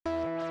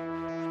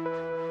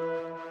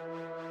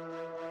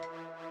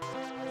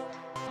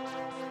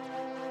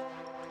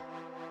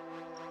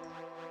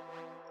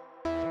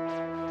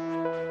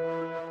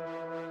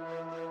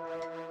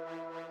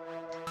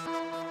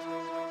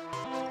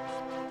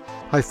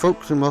Hi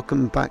folks, and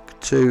welcome back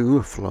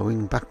to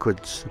Flowing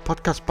Backwards, a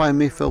podcast by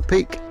me, Phil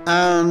Peake,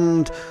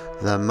 and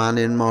the man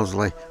in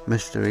Mossley,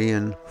 Mr.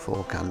 Ian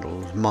Four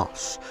Candles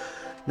Moss.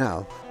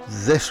 Now,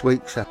 this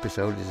week's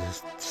episode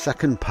is the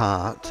second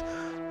part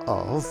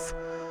of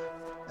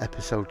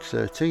episode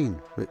 13,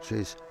 which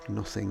is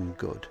Nothing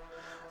Good.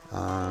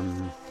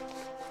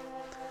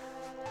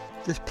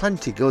 There's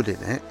plenty good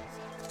in it.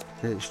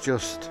 It's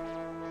just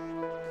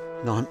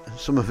not,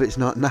 some of it's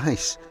not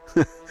nice.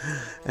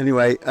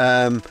 Anyway,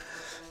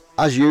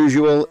 as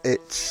usual,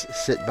 it's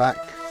sit back,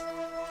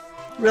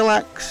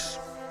 relax,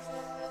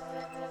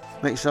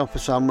 make yourself a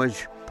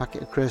sandwich,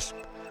 packet of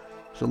crisps,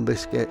 some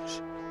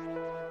biscuits,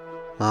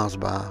 Mars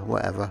bar,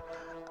 whatever,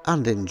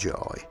 and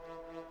enjoy.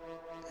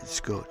 It's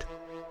good.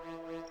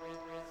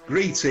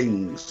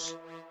 Greetings,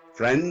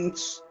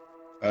 friends.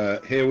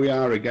 Here we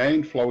are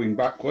again, flowing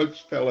backwards,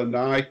 Phil and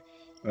I.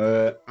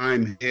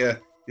 I'm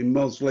here in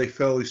Mossley.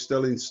 Phil is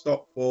still in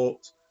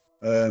Stockport.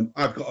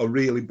 I've got a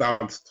really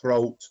bad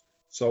throat,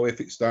 so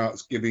if it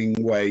starts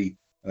giving way,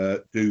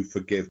 do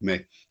forgive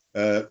me.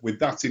 With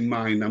that in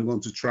mind, I'm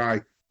going to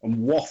try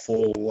and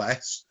waffle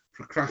less,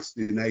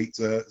 procrastinate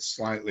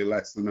slightly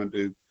less than I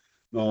do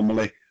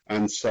normally.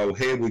 And so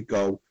here we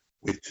go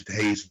with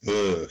today's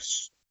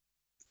verse.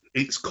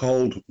 It's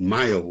called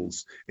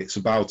Miles. It's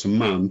about a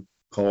man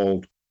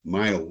called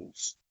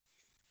Miles.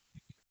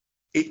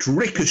 It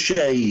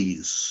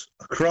ricochets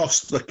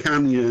across the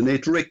canyon.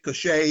 It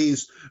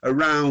ricochets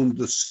around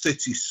the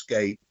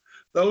cityscape.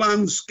 The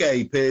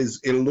landscape is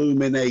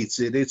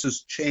illuminated. It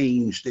has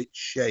changed its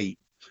shape.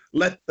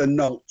 Let the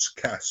notes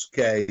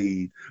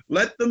cascade.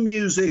 Let the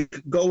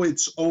music go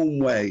its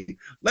own way.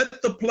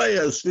 Let the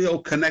players feel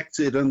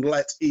connected and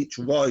let each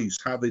voice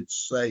have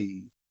its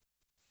say.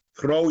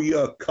 Throw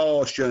your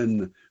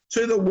caution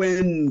to the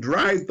wind,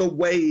 ride the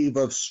wave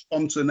of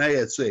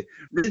spontaneity.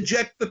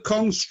 Reject the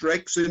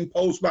constricts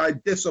imposed by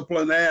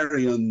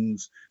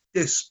disciplinarians.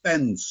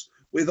 Dispense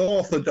with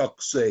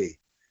orthodoxy.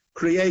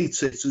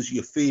 Create it as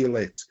you feel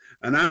it.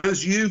 And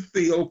as you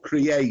feel,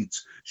 create.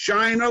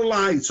 Shine a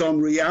light on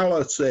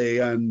reality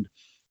and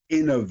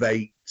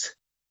innovate.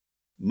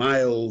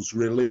 Miles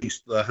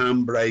released the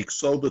handbrake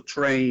so the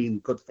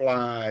train could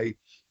fly.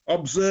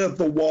 Observe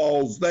the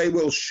walls, they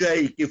will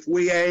shake if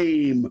we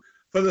aim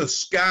for the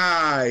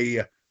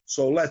sky.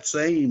 So let's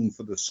aim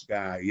for the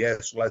sky.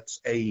 Yes, let's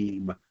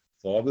aim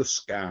for the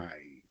sky.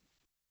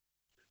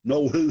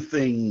 No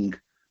hooting,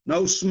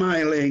 no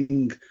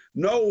smiling,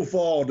 no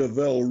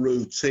vaudeville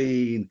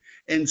routine.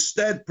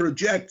 Instead,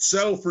 project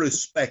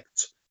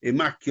self-respect,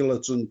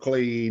 immaculate and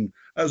clean,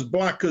 as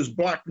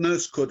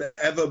blackness could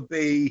ever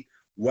be.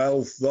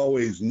 Wealth, though,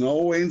 is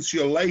no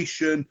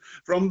insulation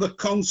from the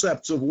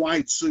concept of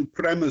white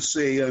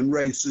supremacy and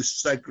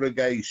racist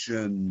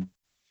segregation.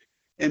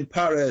 In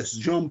Paris,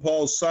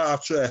 Jean-Paul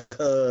Sartre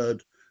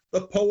heard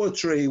the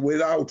poetry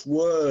without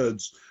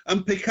words,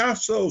 and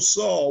Picasso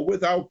saw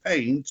without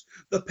paint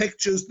the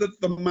pictures that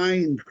the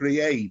mind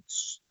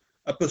creates.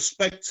 A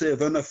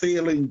perspective and a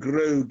feeling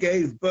grew,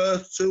 gave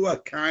birth to a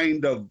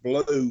kind of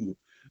blue.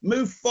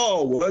 Move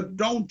forward,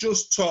 don't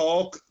just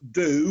talk,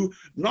 do,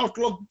 not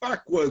look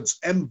backwards,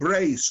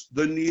 embrace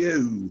the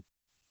new.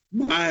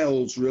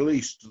 Miles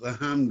released the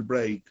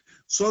handbrake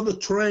so the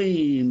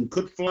train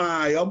could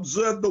fly.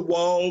 Observe the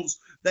walls,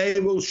 they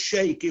will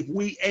shake if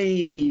we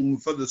aim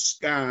for the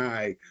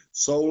sky.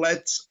 So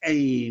let's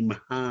aim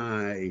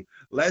high.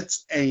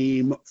 Let's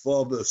aim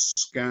for the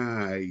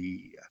sky.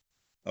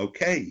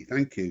 Okay,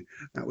 thank you.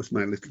 That was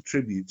my little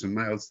tribute to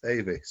Miles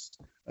Davis.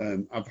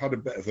 I've had a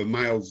bit of a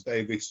Miles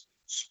Davis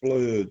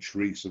splurge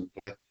recently,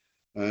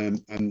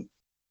 and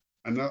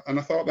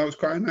I thought that was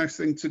quite a nice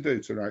thing to do,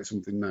 to write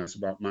something nice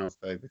about Miles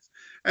Davis.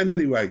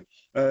 Anyway,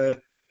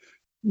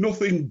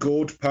 Nothing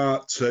Good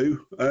Part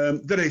 2.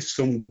 There is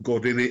some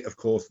good in it, of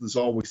course. There's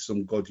always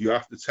some good. You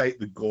have to take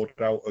the good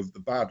out of the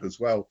bad as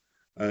well,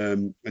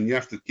 and you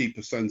have to keep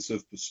a sense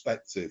of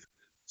perspective.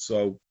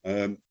 So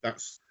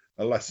that's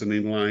a lesson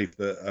in life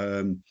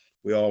that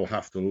we all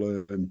have to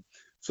learn.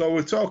 So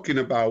we're talking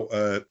about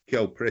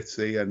Kill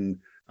Pretty, and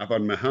I've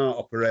had my heart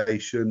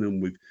operation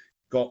and we've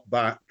got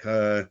back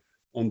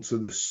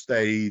onto the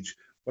stage,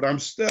 but I'm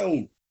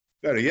still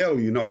very ill.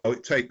 You know,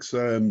 it takes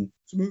some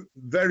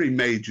very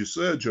major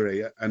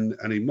surgery, and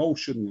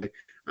emotionally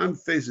and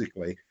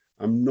physically,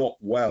 I'm not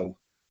well.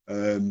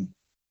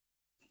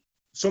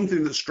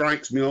 Something that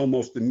strikes me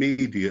almost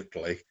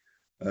immediately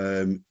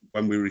when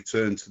we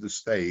return to the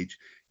stage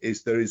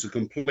is there is a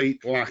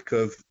complete lack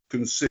of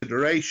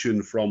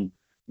consideration from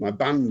my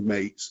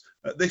bandmates.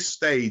 At this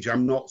stage,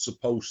 I'm not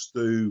supposed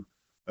to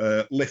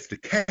lift a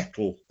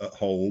kettle at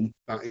home.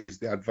 That is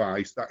the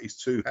advice. That is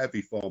too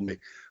heavy for me.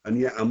 And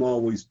yet I'm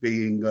always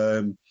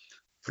being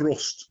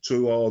thrust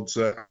towards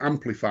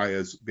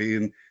amplifiers,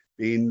 being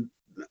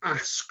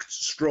asked,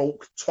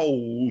 stroke,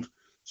 told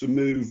to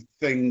move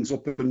things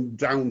up and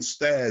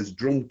downstairs,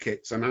 drum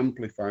kits and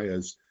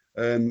amplifiers.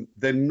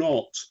 They're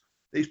not.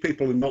 These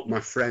people are not my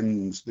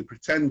friends. They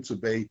pretend to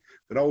be.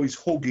 They're always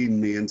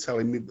hugging me and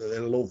telling me that they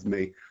love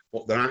me.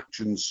 but their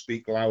actions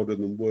speak louder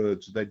than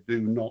words. They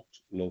do not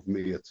love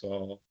me at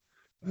all.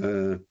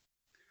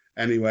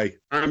 Anyway,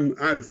 I'm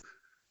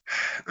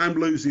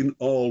losing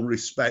all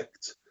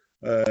respect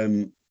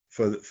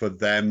for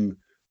them,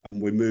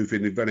 and we're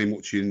moving very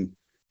much in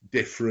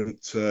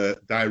different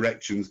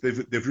directions.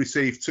 They've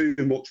received too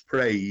much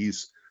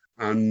praise,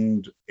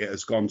 and it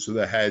has gone to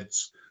their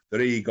heads.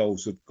 Their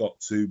egos have got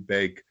too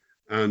big,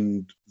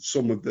 and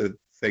some of the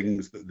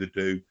things that they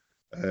do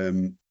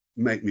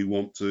make me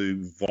want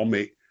to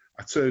vomit.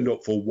 I turned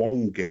up for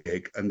one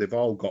gig, and they've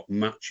all got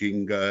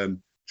matching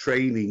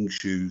training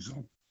shoes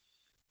on.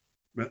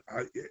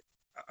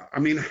 I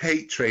mean, I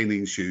hate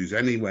training shoes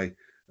anyway,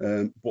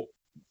 but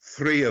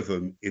three of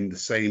them in the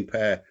same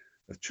pair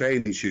of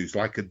training shoes,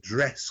 like a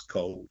dress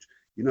code.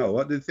 You know,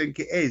 what do you think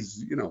it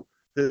is? You know,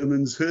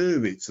 Herman's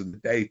Hermits and the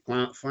Dave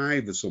Clark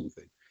 5 or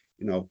something.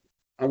 You know,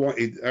 I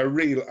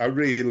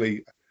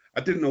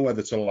didn't know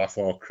whether to laugh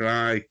or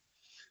cry.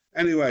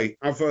 Anyway,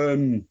 I've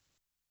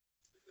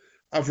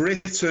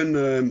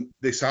written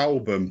this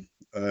album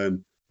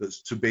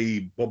that's to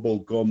be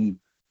bubblegum.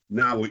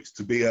 Now it's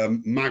to be a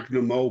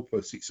magnum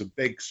opus. It's a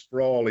big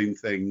sprawling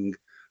thing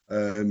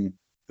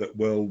that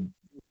will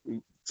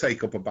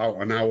take up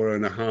about an hour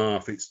and a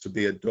half. It's to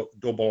be a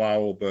double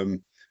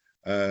album,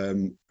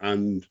 and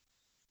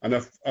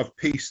I've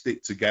pieced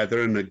it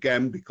together. And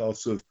again,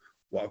 because of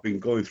what I've been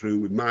going through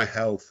with my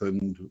health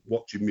and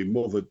watching my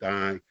mother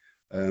die,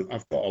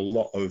 I've got a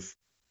lot of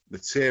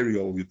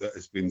material that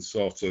has been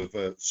sort of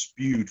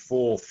spewed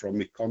forth from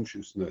my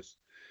consciousness.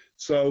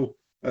 So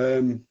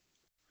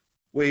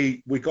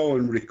we go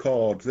and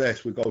record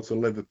this. We go to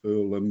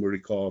Liverpool and we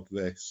record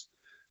this,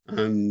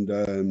 and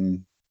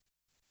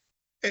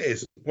it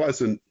is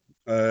pleasant.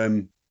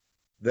 They're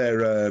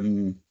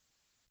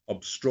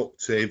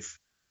obstructive,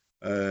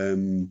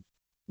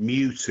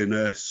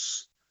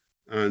 mutinous,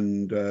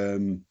 and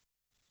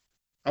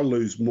I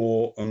lose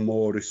more and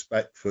more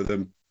respect for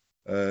them.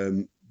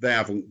 They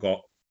haven't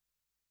got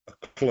a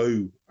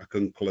clue, I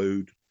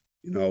conclude,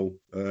 you know,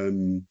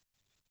 and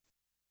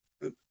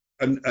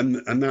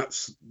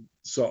that's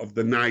sort of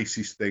the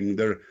nicest thing.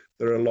 There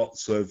are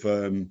lots of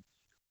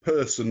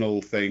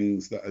personal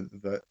things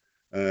that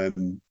I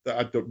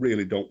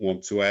really don't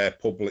want to air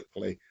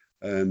publicly,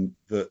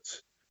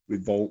 that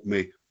revolt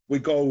me. We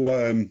go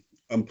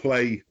and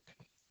play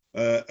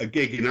a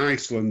gig in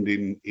Iceland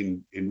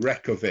in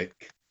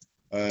Reykjavik.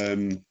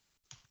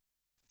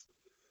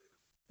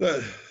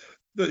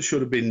 That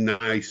should have been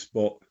nice,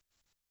 but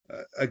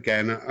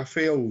again, I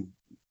feel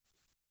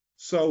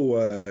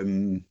so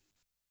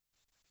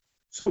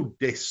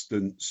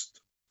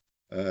distanced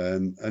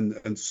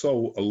and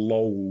so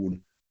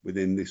alone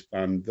within this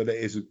band that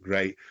it isn't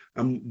great.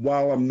 And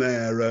while I'm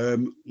there,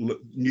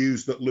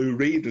 news that Lou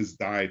Reed has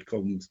died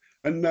comes,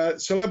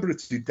 and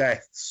celebrity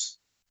deaths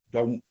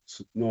don't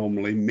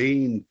normally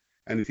mean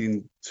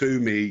anything to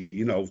me,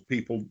 you know,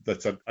 people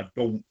that I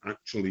don't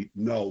actually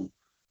know.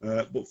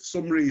 But for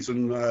some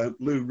reason,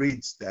 Lou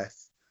Reed's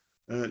death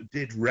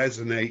did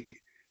resonate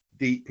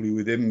deeply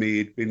within me.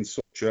 He'd been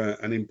such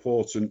an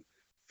important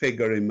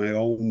figure in my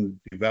own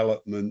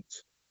development.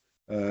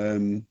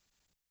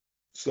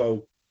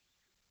 So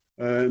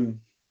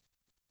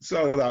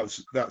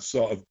that's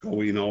sort of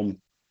going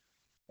on.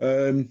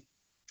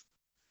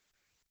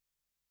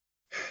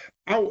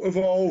 Out of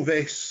all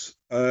this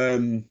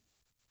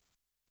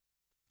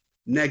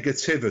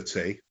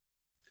negativity,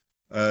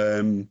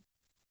 and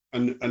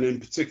in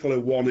particular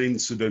one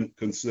incident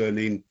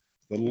concerning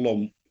the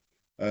lump,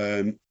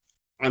 and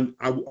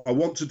I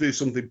want to do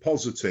something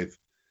positive,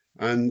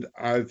 and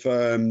I've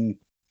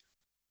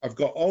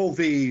got all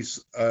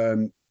these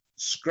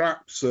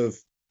scraps of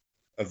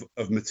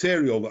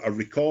material that I've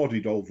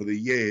recorded over the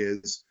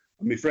years,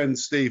 and my friend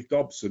Steve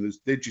Dobson has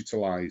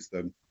digitalized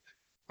them,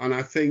 and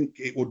I think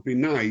it would be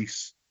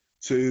nice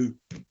to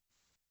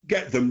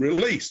get them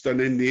released.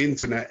 And in the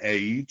internet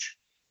age,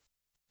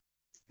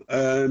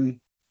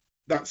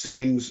 that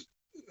seems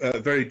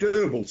very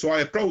doable. So I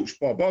approached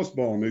Bob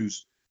Osborne,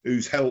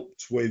 who's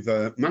helped with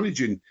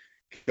managing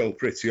Kill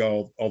Pretty,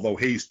 although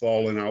he's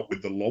fallen out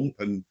with the lump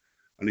and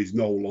he's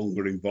no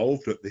longer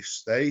involved at this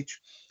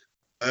stage.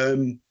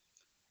 And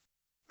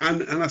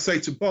I say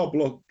to Bob,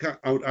 look,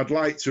 I'd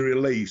like to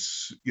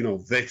release, you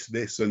know,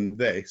 this and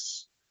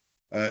this.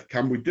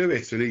 Can we do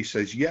it? And he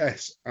says,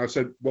 yes. I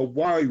said, well,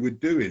 while we're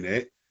doing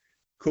it,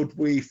 could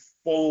we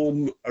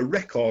form a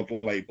record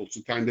label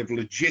to kind of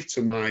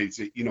legitimize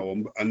it, you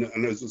know, and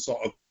as a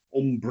sort of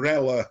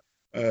umbrella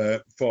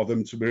for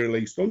them to be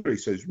released under? He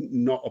says,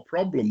 not a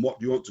problem. What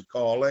do you want to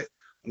call it?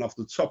 And off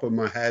the top of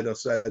my head, I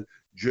said,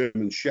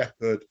 German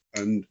Shepherd.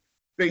 And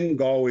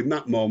bingo, in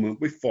that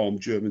moment, we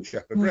formed German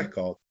Shepherd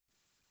Record.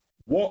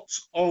 What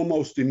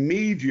almost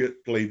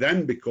immediately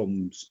then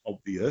becomes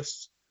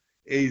obvious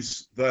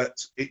is that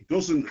it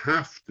doesn't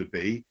have to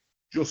be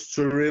just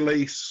to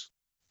release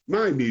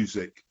my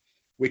music.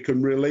 We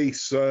can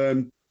release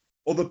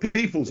other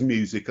people's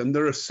music, and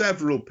there are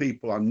several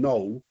people I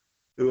know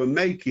who are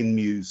making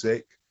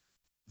music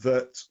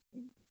that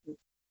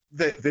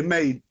they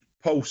may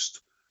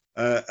post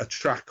a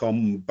track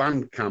on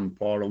Bandcamp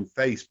or on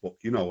Facebook,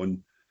 you know,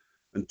 and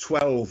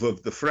 12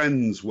 of the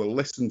friends will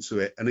listen to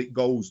it, and it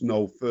goes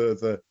no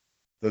further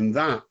than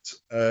that,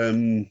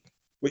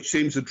 which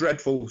seems a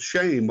dreadful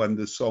shame when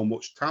there's so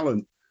much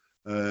talent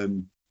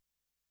and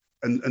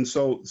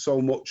so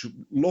much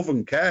love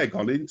and care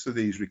gone into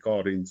these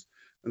recordings.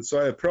 And so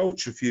I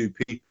approach a few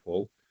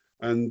people,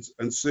 and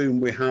soon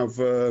we have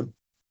a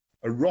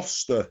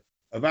roster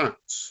of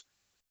acts.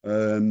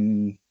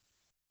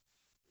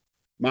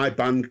 My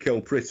band,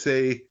 Kill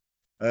Pretty,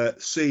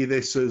 see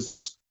this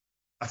as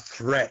a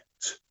threat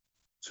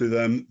to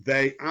them.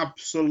 They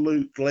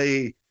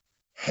absolutely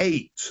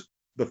hate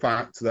the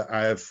fact that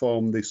I have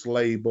formed this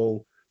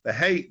label. They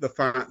hate the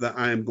fact that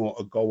I am going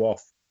to go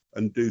off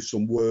and do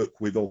some work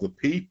with other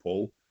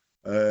people.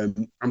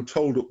 I'm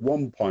told at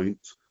one point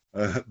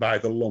by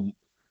the lump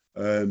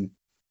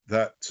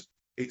that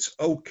it's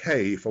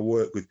okay if I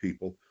work with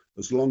people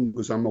as long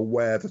as I'm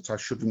aware that I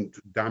shouldn't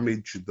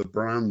damage the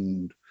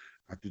brand.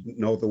 I didn't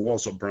know there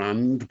was a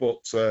brand,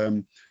 but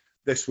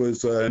this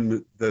was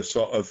the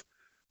sort of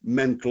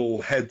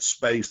mental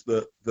headspace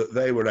that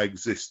they were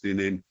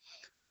existing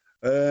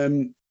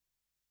in.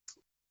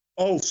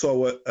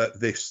 Also at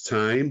this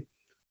time,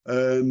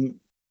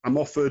 I'm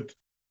offered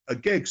a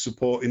gig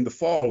supporting the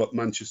Fall at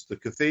Manchester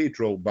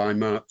Cathedral by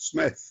Mark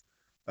Smith.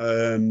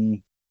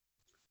 And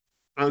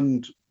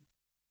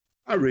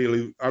I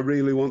really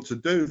want to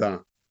do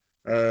that.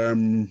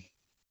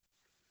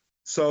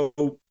 So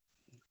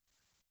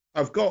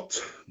I've got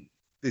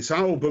this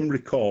album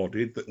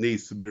recorded that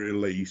needs to be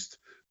released,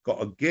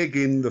 got a gig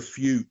in the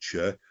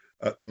future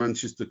at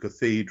Manchester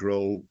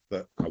Cathedral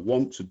that I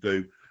want to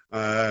do.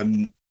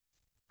 And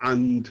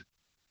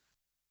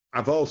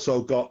I've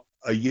also got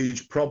a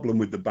huge problem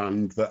with the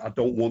band that I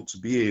don't want to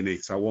be in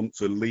it. I want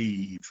to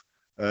leave.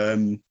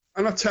 And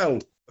I tell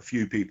a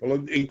few people,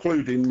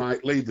 including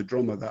Mike Lee, the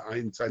drummer, that I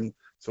intend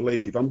to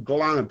leave. I'm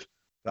glad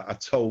that I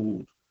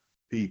told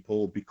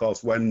people,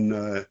 because when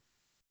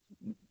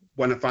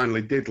I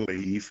finally did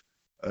leave,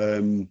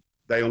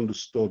 they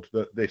understood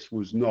that this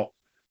was not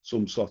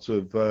some sort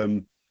of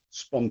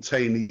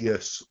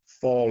spontaneous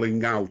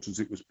falling out as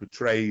it was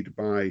portrayed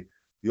by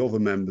the other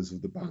members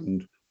of the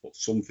band, but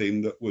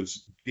something that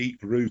was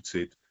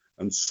deep-rooted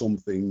and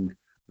something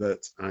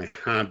that I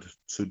had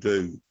to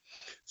do.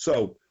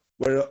 So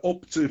we're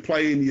up to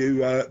playing you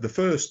the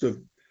first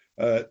of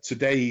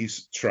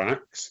today's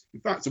tracks. In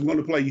fact, I'm going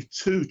to play you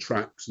two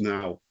tracks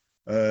now.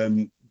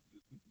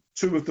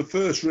 Two of the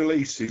first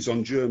releases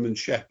on German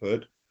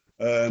Shepherd,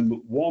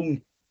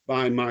 one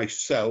by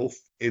myself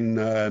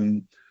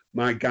in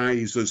my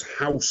guise as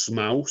House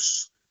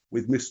Mouse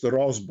with Mr.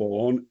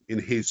 Osborne in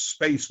his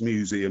Space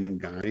Museum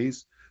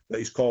guise, that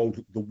is called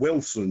The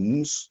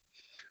Wilsons.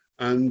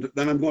 And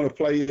then I'm going to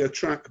play a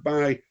track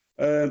by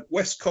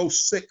West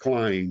Coast Sick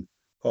Line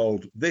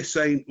called This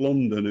Ain't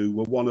London, who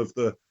were one of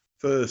the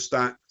first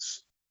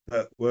acts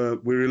that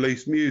we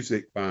released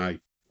music by.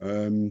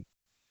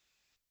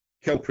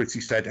 Kill Pretty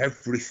said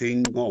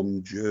everything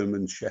on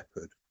German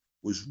Shepherd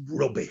was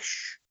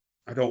rubbish.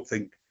 I don't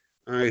think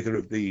either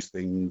of these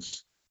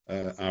things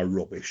are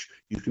rubbish.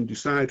 You can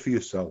decide for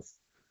yourself.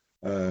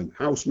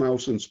 House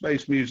Mouse and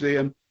Space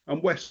Museum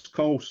and West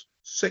Coast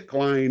Sick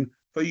Line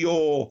for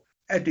your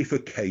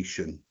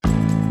edification.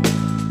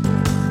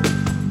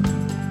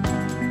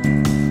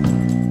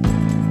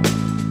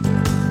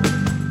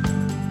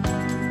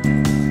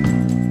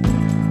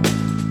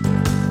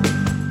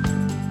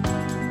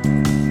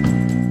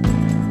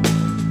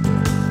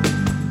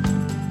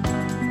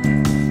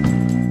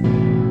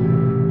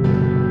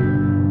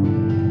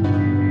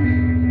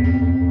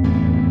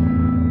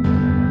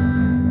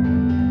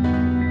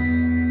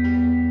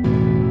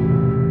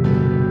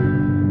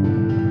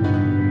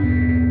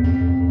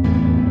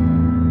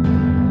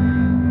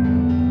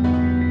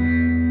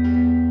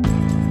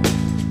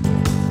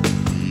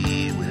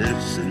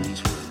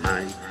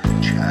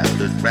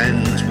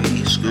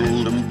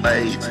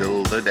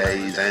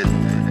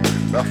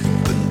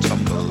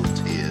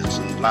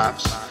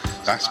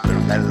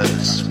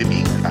 Sarsaparillas,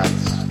 swimming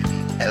cats,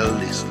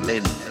 eldest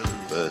Lynn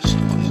first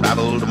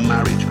unravelled a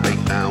marriage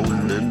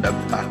breakdown and a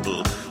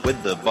battle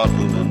with the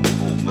bottle and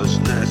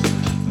homelessness,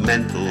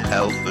 mental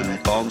health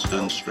and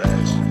constant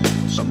stress.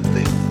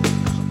 Something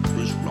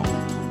was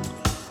wrong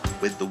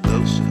with the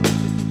Wilsons.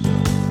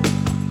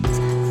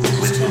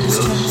 With the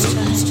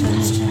Wilsons.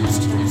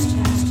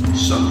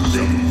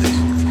 Something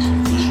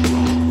was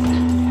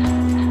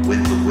wrong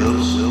with the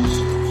Wilsons.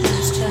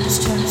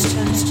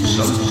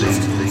 Something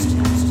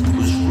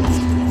was wrong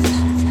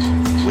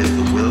with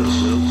the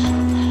Wilsons.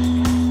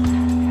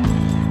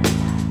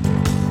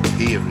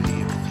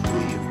 Peering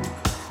through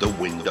the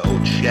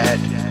windowed shed,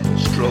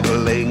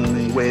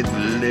 struggling with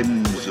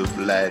limbs of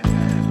lead.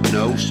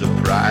 No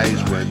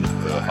surprise when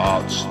her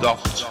heart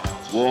stopped.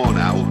 Worn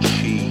out,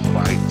 she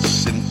quite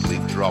simply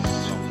dropped.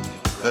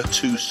 Her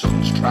two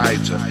sons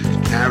tried to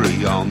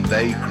carry on.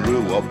 They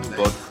grew up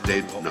but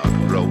did not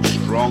grow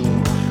strong.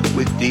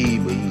 With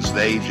demons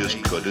they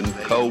just couldn't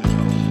cope,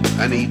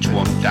 and each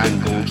one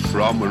dangled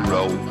from a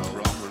rope.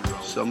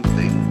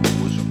 Something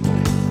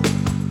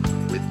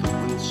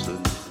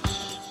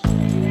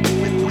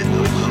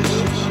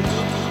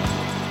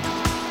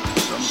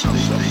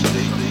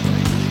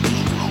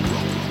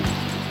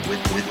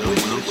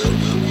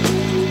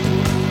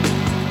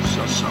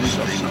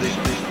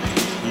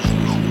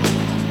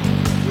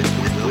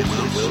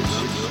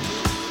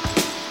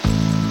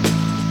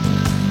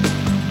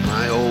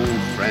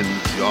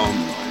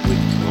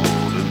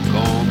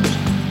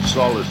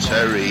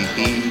Solitary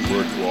he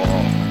would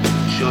walk,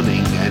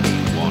 shunning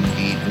anyone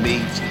he'd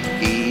meet.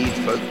 He'd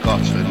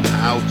forgotten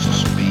how to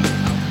speak.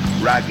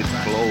 Ragged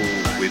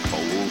clothes with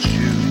whole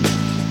shoes.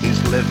 His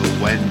liver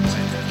went,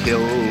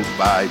 killed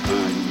by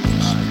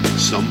booze.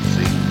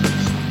 Something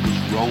was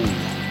wrong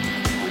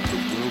with the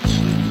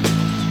Wilson.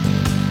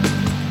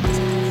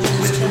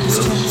 With the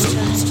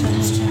Wilson.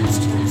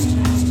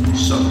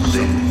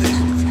 Something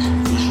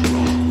was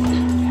wrong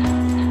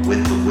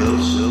with the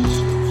Wilsons.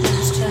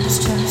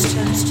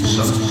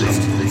 Something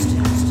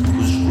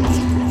was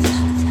wrong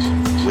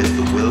with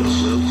the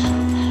Wilsons.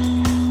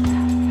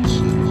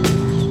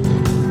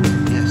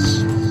 Yes,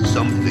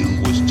 something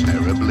was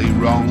terribly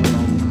wrong.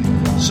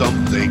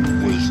 Something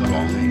was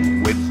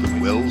wrong with the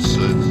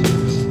Wilsons.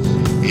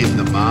 In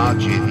the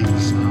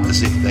margins,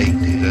 as if they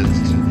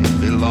didn't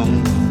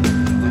belong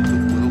with the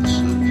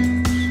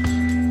Wilsons.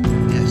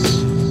 Yes,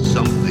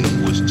 something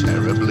was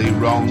terribly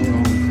wrong.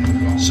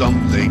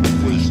 Something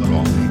was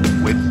wrong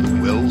with the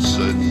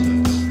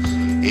Wilsons.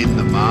 In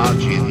the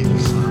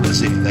margins,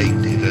 as if they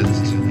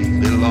didn't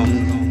belong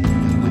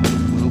with the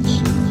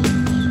Wilsons.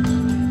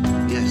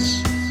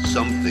 Yes,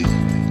 something.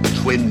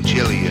 Twin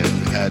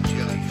Gillian had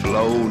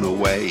flown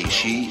away.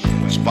 She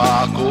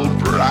sparkled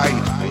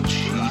bright, but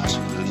she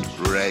turned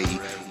grey,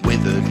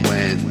 withered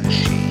when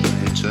she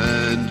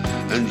returned,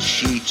 and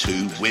she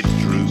too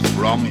withdrew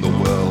from the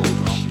world,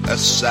 a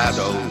sad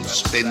old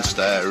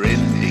spinster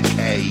in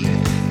decay,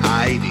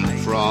 hiding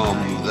from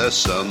the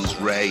sun's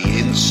ray,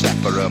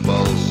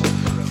 inseparable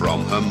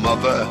from her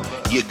mother.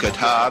 You could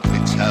hardly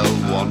tell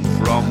one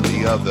from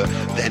the other.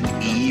 Then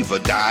Eva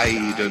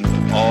died, and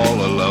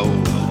all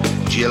alone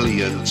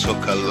Gillian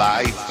took a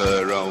life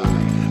her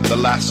own. The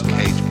last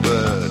caged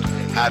bird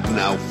had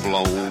now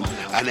flown.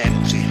 An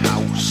empty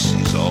house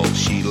is all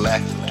she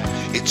left,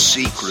 its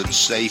secret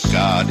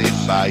safeguarded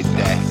by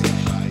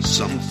death.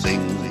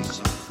 Something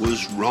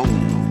was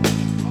wrong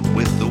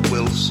with the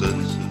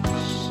Wilsons.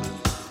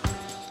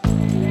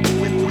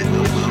 With the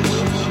Wilsons.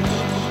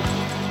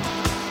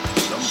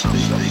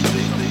 Something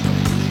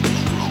was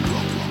wrong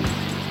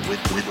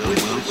with the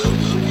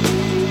Wilsons.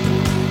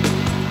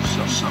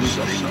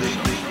 Something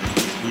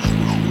was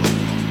wrong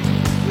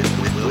with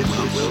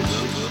the Wilsons.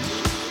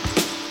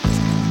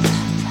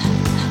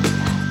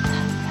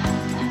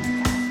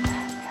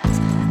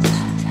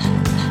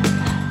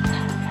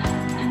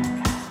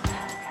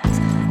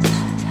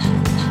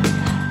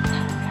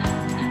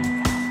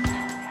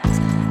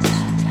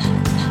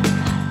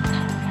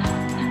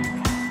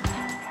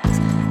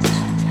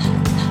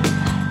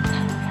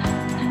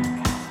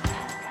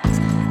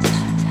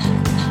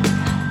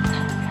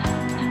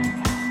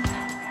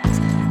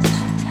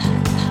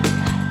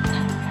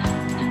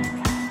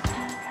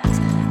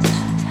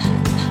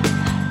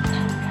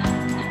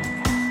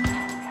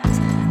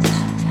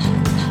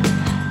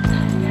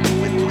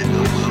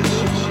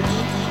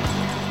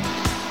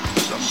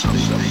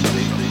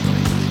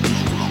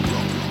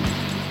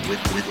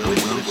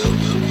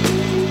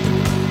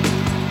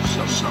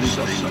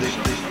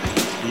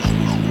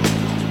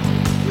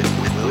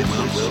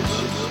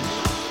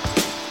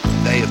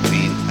 They have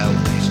been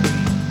helped.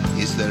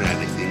 Is there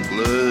anything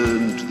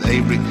learned?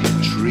 They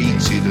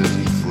retreated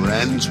and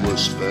friends were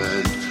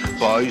spurned.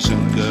 Boys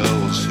and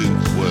girls who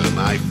were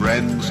my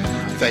friends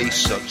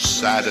faced such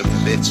sad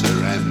and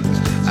bitter ends.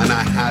 And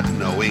I had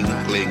no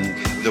inkling,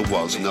 there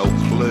was no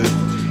clue.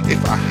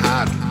 If I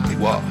had,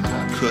 what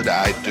could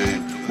I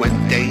do?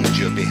 When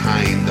danger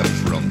behind the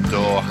front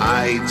door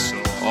hides,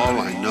 all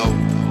I know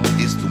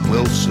is the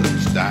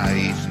Wilsons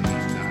died.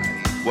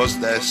 Was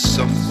there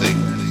something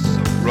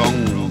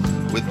wrong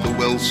with the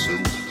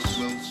Wilsons?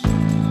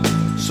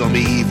 Some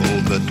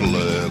evil that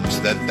lurks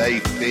that they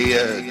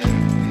feared?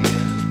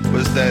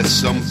 Was there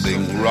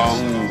something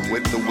wrong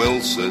with the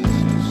Wilsons?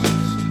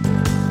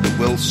 The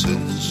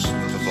Wilsons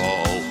of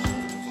all.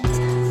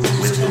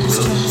 With the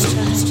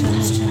Wilsons.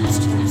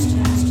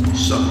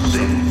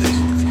 Something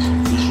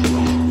was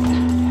wrong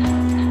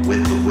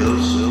with the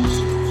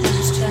Wilsons.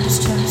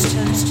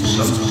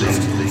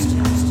 Something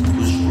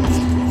was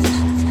wrong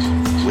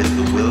with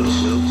the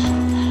Wilsons.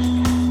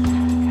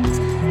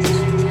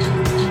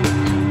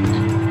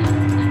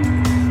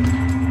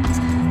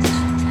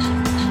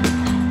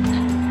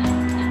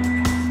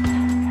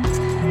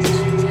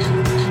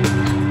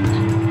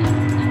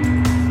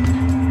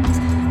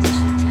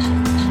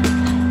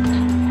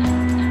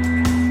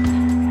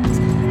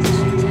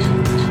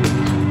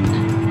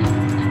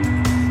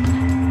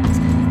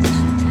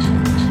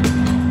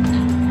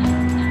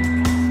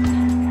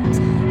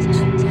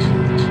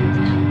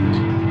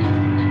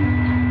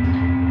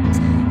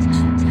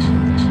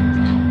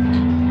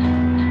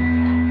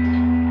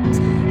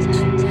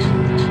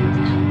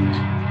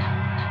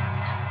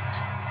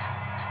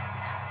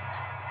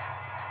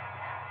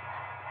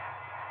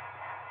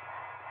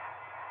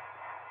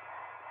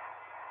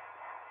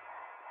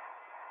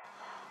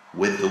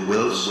 With the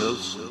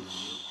Wilsons,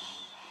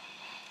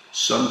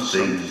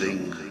 something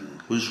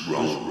was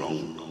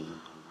wrong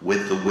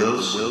with the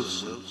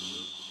Wilsons.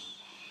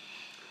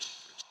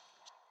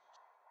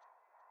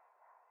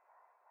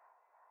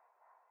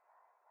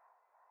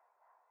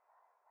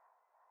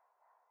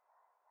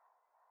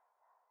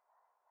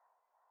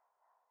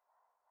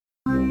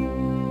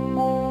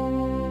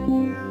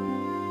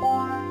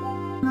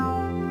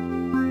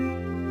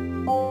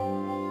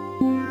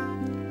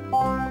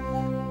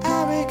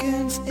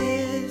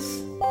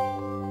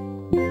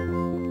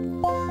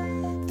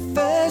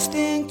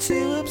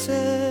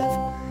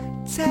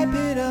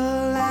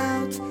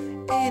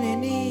 in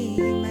an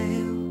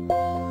email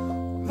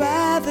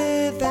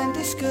rather than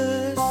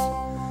discuss.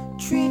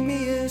 Treat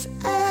me as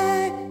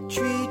I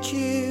treat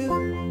you,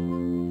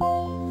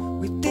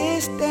 with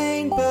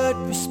disdain but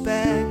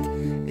respect.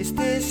 Is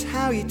this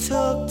how you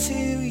talk to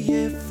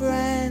your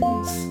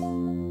friends?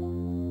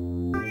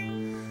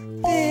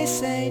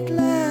 This ain't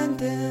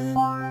London,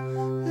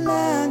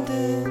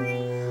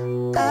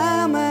 London.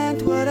 I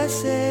meant what I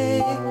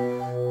say.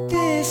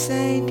 This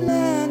ain't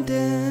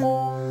London,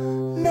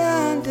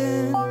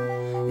 London.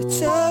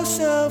 It's oh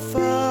so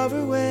far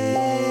away.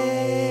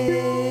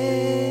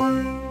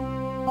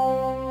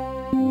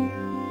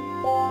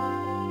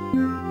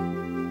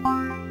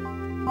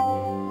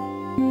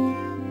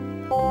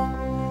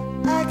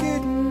 I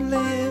couldn't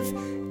live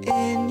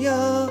in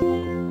your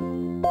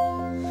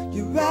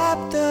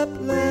wrapped up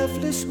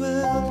loveless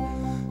world,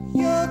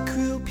 your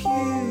cruel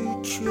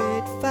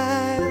putrid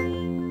file.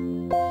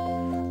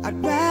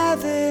 I'd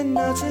rather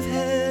not have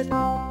heard,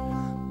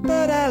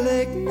 but I'll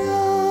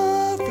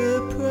ignore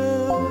the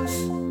pros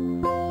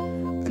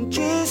and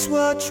just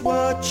watch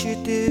what you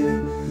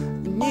do.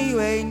 And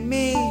you ain't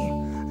me,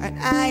 and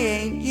I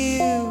ain't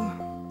you.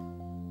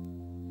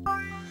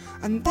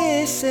 And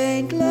this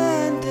ain't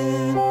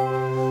London,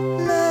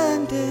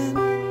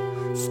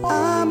 London. So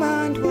I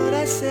mind what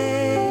I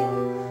say.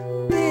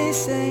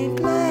 This ain't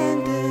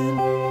London,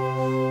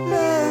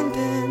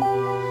 London.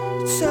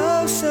 It's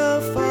so,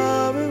 so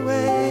far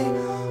away.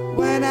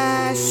 When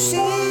I see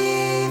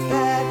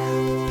that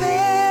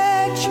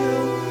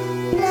perpetual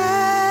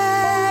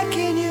black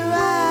in your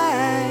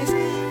eyes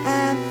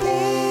and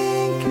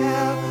think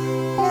how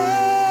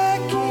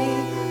lucky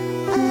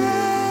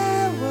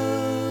I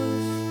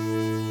was.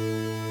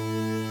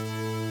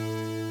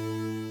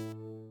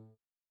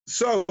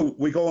 So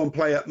we go and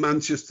play at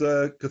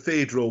Manchester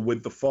Cathedral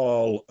with the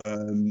Fall.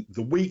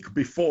 The week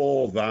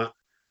before that,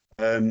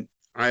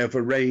 I have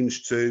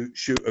arranged to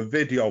shoot a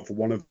video for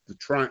one of the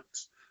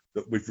tracks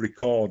that we've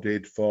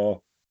recorded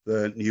for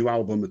the new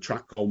album, a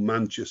track called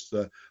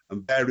Manchester,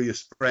 and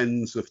various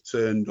friends have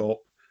turned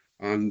up,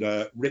 and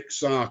Rick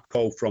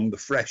Sarko from the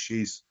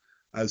Freshies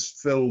has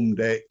filmed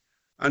it,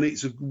 and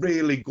it's a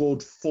really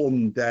good,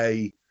 fun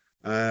day.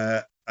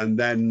 And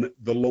then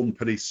the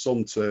lump and his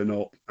son turn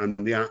up, and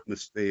the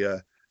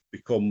atmosphere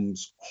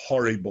becomes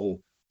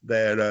horrible.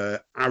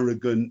 They're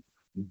arrogant,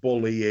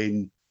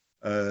 bullying,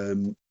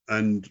 and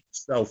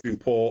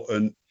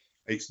self-important.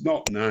 It's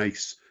not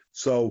nice.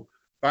 So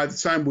by the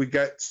time we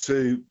get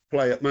to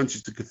play at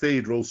Manchester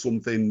Cathedral,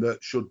 something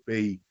that should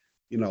be,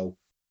 you know,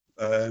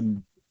 a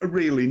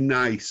really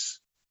nice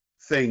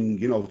thing,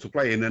 you know, to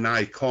play in an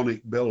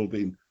iconic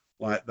building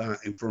like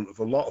that in front of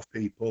a lot of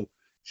people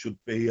should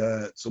be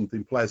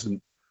something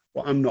pleasant.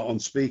 But I'm not on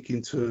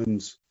speaking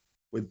terms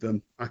with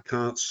them. I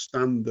can't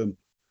stand them.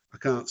 I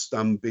can't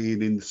stand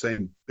being in the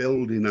same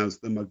building as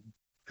them. I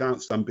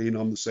can't stand being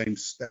on the same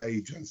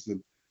stage as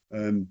them.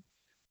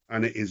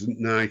 And it isn't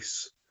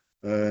nice.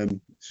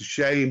 It's a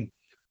shame.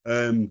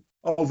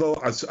 Although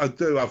I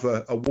do have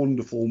a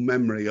wonderful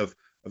memory of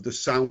the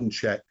sound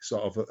check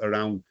sort of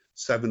around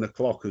 7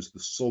 o'clock as the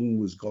sun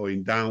was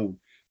going down,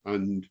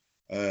 and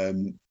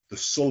the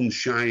sun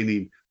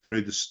shining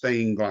through the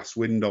stained glass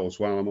windows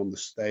while I'm on the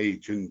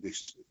stage, and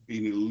this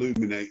being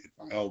illuminated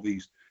by all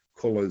these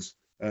colours,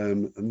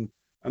 and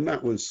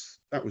that was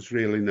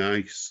really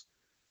nice.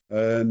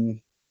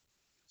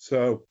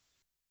 So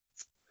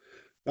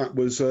that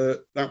was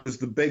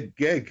the big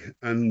gig,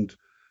 and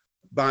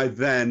by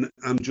then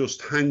I'm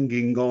just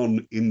hanging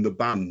on in the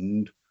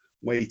band,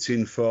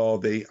 waiting for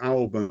the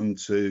album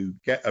to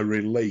get a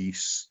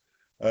release,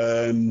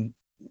 and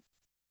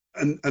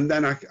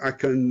then I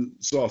can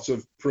sort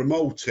of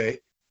promote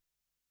it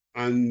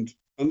and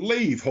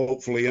leave,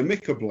 hopefully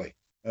amicably.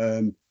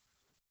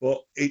 But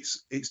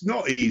it's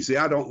not easy.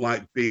 I don't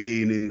like being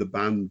in the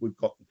band.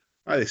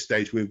 At this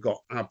stage we've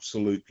got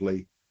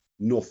absolutely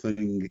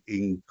nothing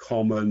in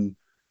common,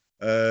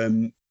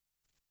 and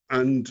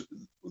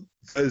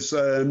there's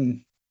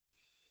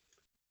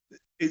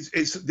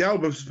it's the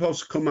album's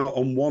supposed to come out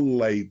on one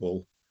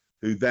label,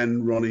 who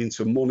then run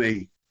into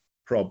money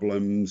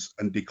problems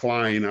and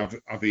decline,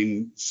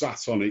 having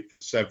sat on it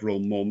for several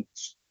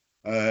months.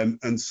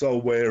 And so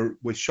we're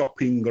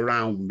shopping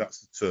around,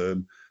 that's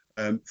the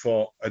term,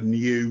 for a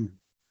new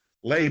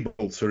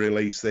label to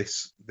release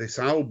this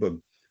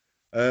album.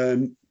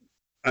 And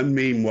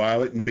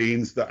meanwhile, it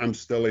means that I'm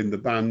still in the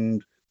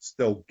band,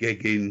 still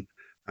gigging,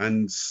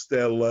 and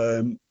still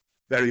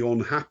very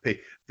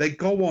unhappy. They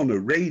go on a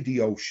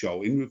radio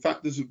show. In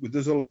fact,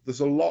 there's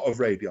a lot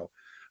of radio.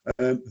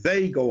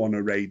 They go on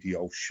a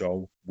radio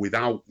show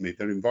without me.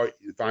 They're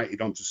invited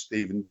onto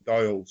Stephen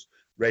Doyle's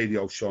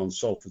radio show on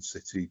Salford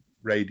City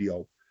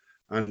Radio,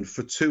 and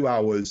for 2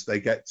 hours they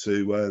get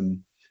to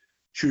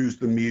choose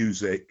the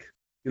music,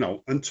 you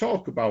know, and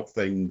talk about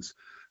things,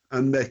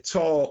 and they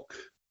talk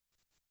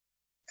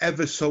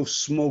ever so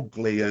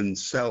smugly and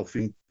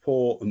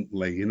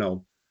self-importantly, you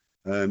know,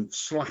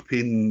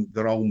 slapping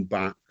their own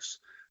backs,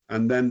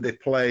 and then they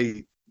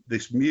play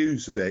this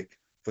music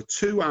for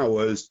 2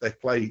 hours. They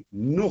play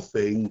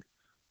nothing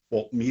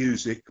but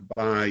music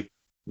by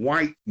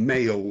white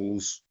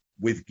males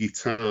with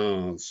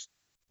guitars.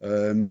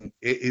 It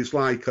is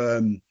like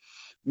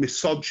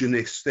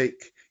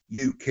misogynistic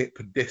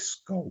UKIP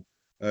disco.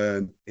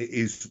 It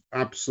is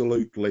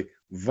absolutely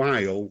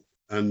vile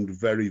and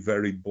very,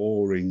 very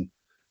boring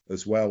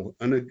as well.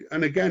 And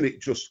again, it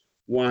just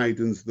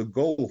widens the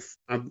gulf.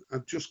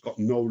 I've just got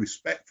no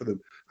respect for them.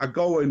 I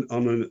go in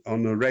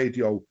on a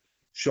radio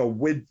show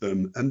with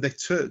them, and they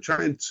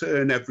try and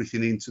turn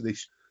everything into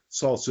this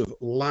sort of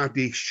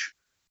laddish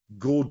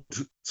good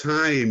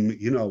time,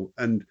 you know,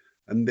 and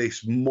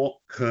this mock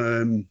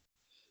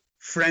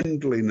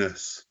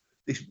friendliness.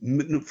 This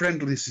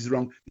friendliness is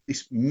wrong.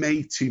 This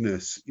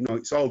matiness, you know,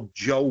 it's all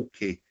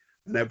jokey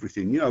and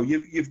everything. You know,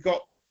 you've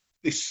got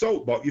this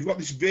soapbox, you've got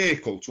this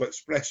vehicle to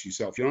express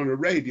yourself. You're on a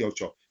radio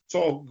show,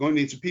 going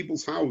into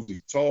people's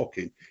houses,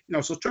 talking. You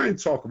know, so try and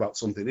talk about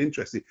something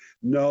interesting.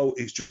 No,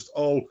 it's just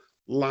all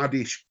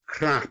laddish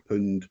crap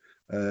and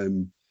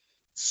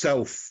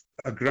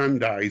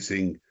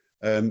self-aggrandizing,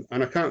 and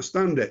I can't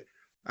stand it.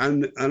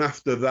 And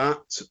after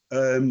that,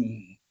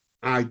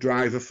 I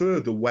drive a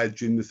further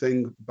wedge in the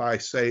thing by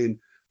saying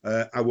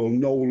I will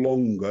no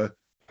longer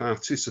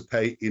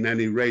participate in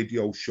any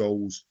radio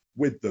shows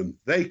with them.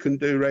 They can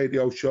do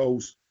radio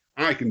shows,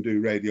 I can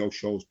do radio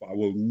shows, but I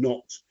will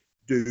not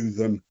do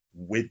them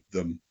with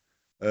them.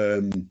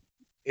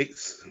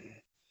 It's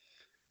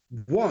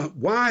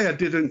why I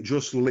didn't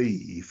just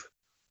leave.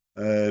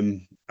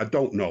 I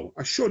don't know.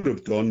 I should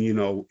have done, you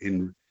know,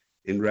 in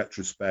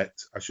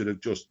retrospect. I should have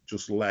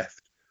just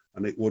left,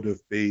 and it would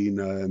have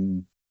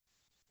been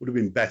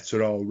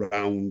better all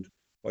round.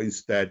 But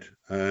instead,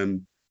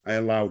 I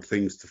allowed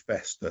things to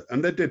fester,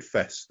 and they did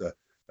fester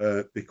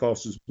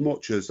because as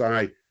much as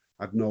I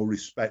had no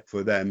respect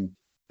for them,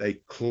 they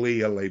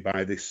clearly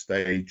by this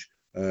stage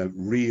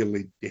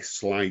really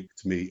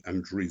disliked me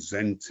and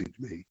resented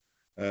me.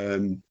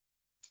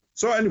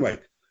 So anyway,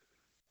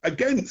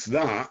 against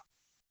that,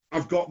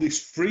 I've got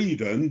this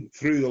freedom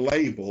through the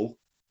label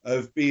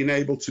of being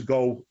able to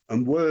go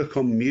and work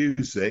on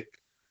music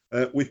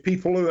with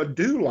people who I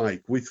do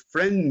like, with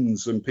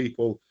friends and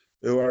people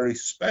who I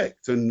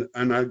respect, and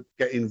I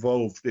get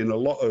involved in a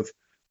lot of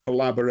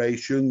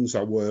collaborations.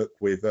 I work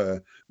with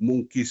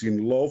Monkeys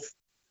in Love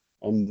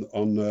on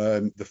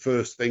the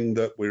first thing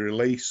that we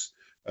release,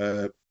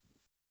 who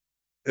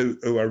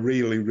I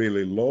really,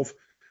 really love.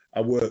 I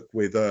work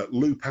with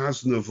Lupe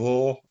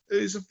Aznavour,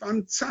 who's a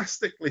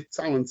fantastically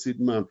talented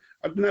man.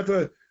 I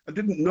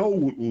didn't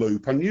know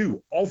Lupe. I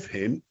knew of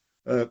him,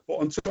 but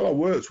until I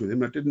worked with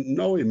him, I didn't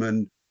know him.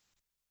 And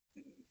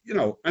you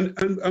know,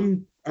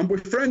 and we're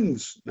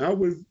friends now.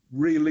 We're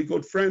really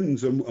good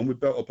friends, and we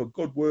built up a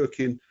good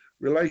working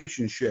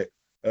relationship.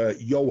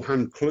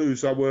 Johan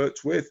Clues I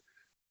worked with,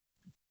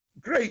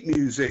 great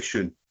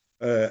musician.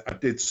 I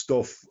did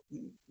stuff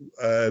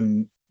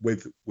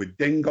with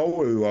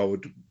Dingo, who I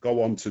would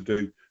go on to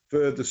do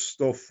further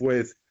stuff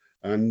with,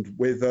 and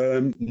with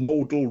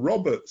Modal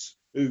Roberts,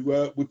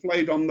 who we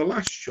played on the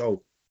last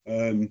show.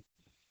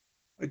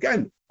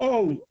 Again,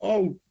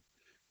 all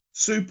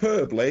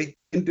superbly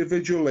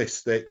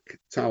individualistic,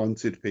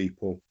 talented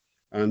people.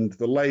 And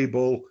the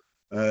label,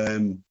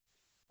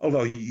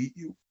 although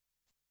you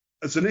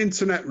as an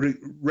internet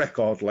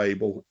record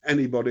label,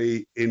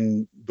 anybody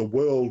in the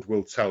world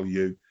will tell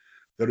you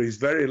there is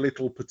very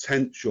little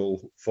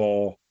potential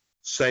for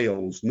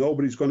sales.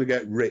 Nobody's going to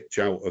get rich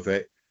out of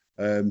it.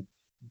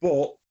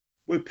 But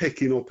we're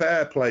picking up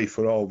airplay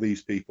for all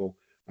these people,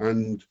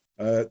 and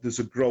there's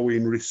a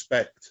growing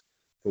respect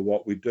for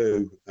what we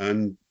do,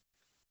 and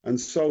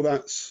so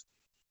that's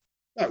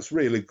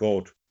really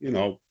good, you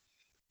know.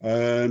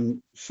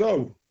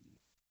 So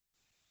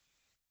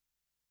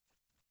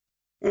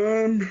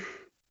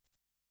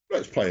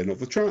let's play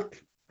another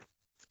track.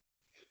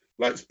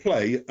 Let's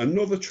play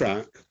another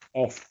track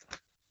off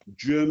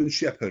German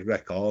Shepherd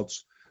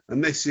Records,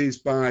 and this is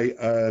by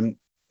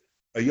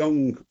a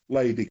young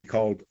lady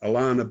called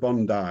Alana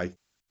Bondi,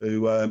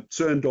 who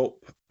turned up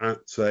at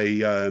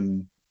a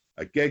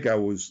gig I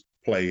was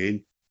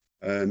playing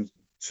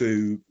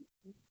to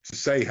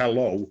say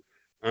hello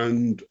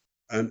and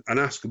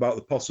ask about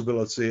the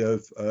possibility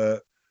of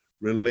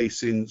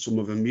releasing some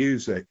of her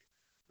music.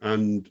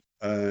 And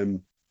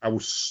I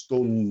was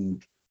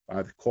stunned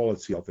by the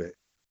quality of it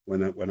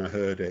when I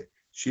heard it.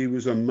 She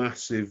was a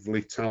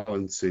massively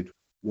talented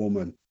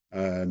woman,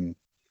 and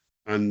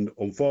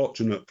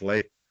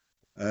unfortunately,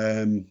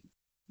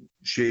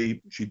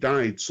 she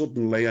died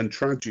suddenly and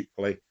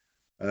tragically,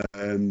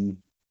 and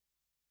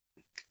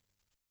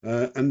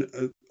at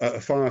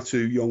a far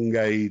too young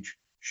age.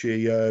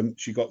 She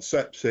got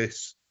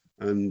sepsis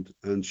and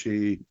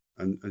she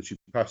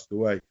passed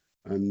away.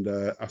 And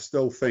I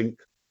still think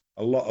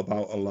a lot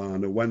about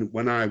Alana.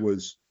 When I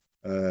was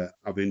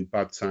having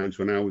bad times,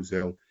 when I was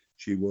ill,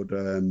 she would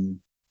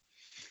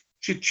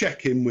she'd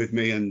check in with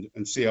me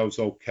and see I was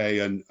okay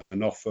and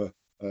offer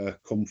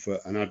comfort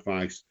and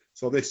advice.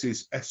 So this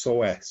is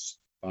SOS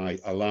by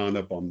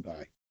Alana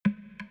Bondi.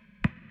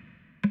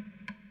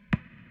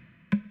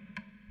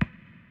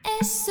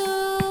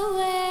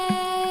 SOS.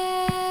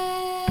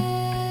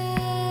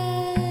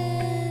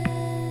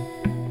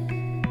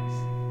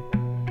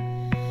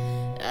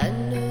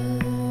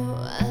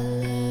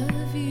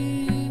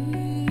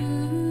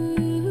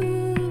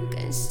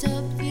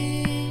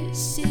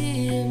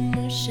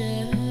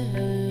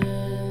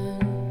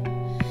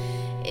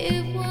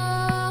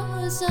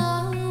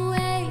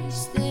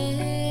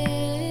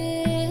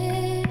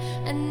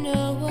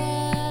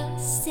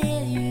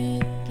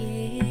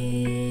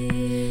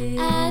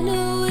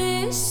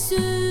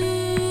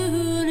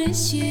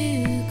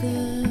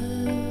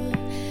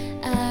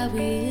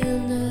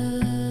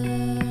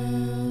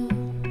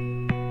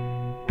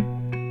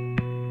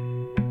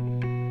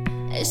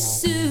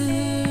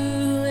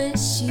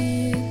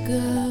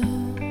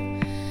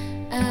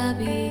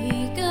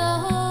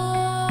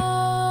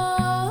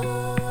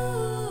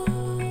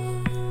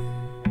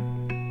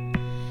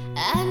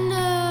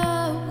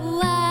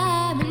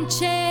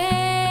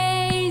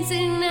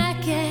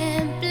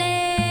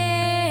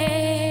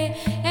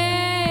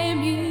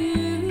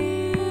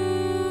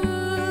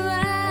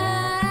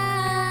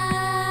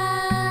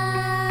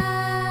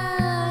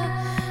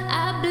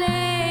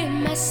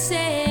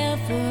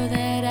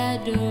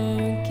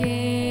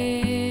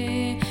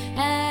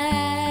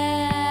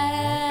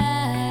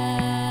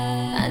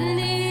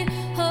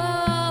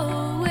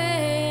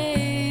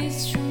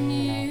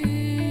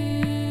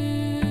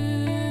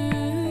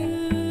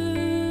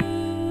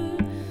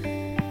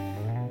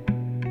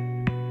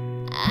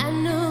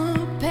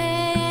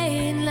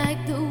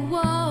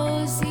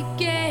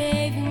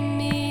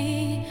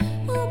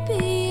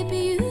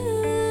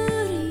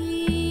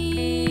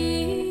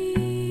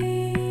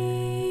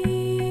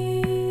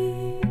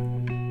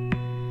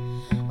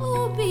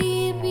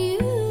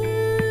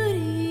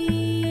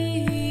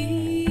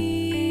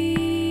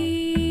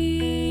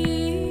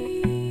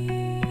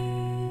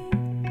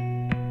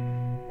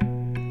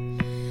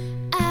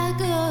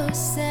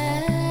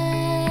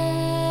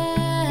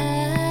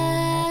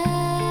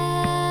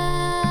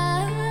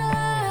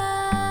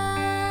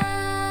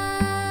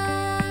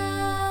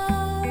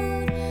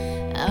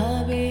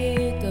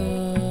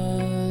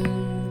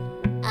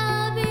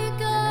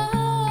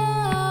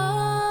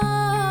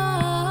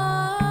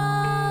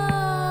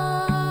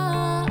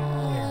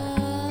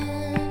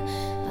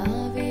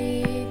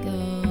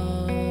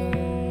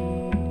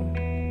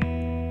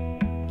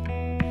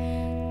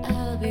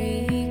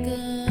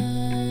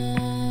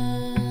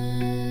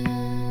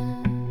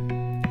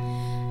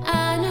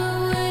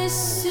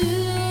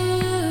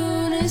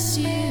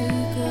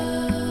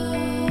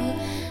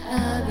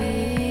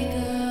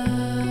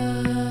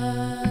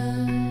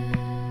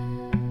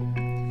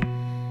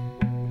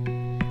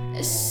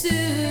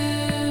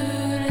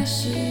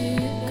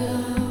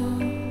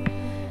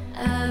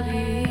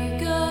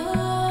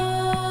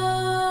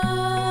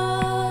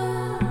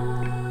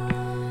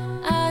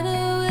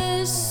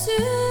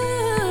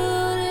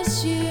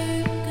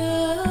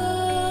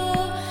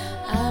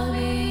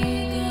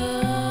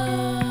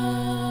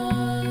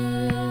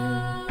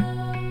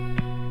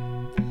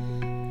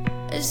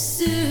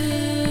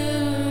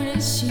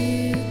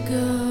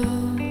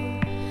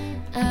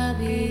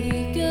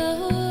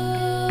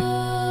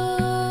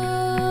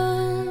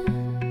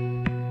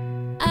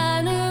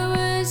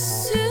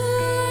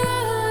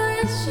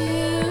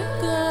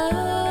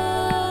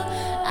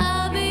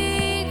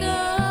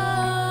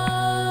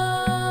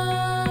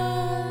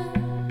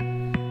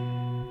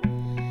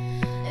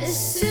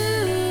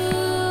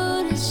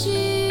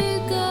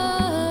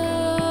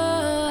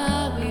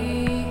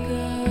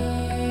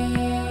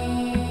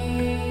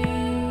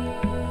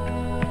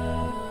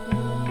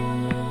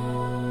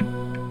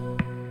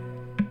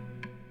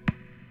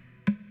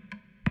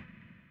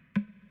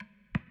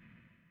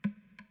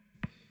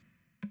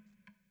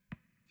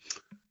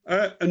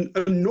 And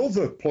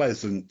another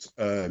pleasant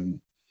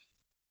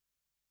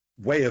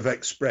way of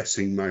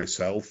expressing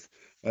myself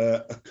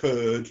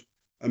occurred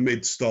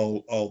amidst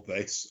all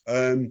this.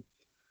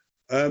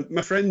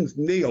 My friends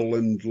Neil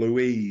and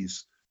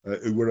Louise,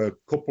 who were a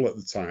couple at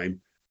the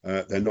time,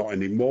 they're not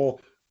anymore,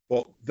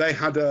 but they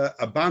had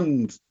a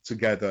band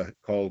together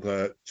called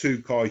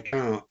Two Koi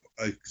Carp,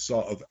 a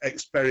sort of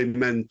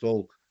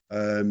experimental,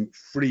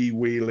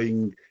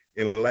 freewheeling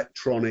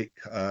electronic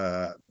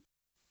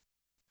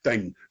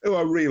thing, who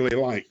I really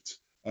liked.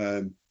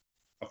 I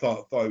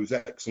thought it was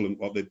excellent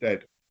what they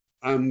did.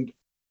 And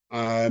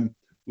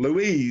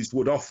Louise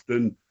would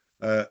often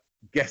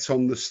get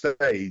on the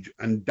stage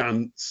and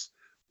dance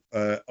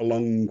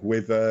along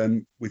with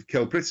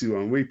Kill Pretty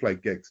when we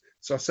played gigs.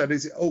 So I said,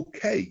 is it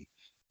okay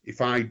if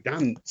I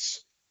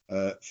dance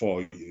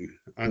for you?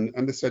 And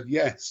they said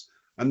yes.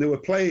 And they were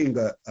playing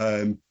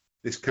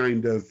this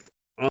kind of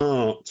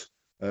art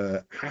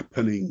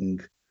happening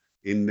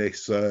in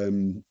this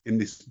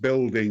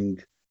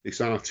building,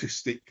 this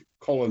artistic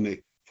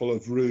colony full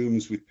of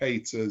rooms with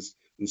painters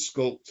and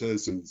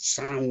sculptors and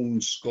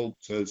sound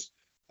sculptors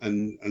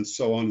and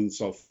so on and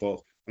so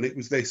forth. And it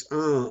was this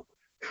art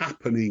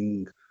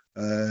happening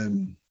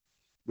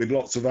with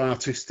lots of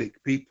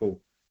artistic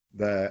people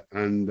there,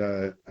 and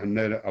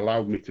they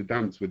allowed me to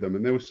dance with them.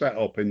 And they were set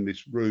up in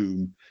this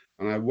room,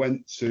 and I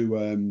went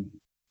to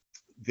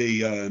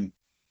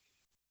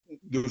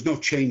there was no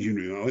changing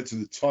room. I went to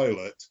the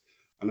toilet,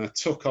 and I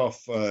took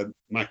off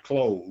my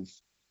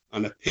clothes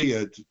and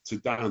appeared to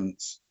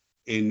dance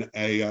in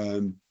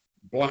a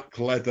black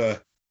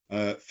leather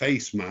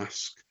face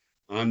mask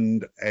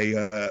and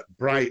a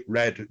bright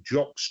red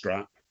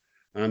jockstrap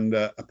and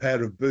a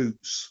pair of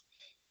boots.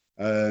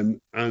 And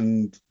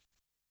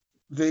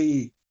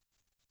it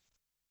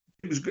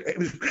was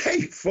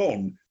great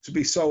fun to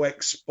be so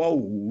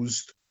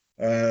exposed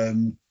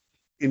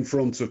in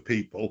front of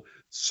people.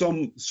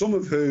 Some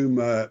of whom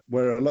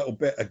were a little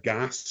bit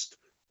aghast.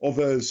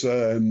 Others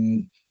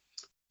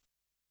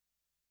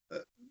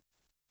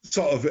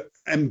sort of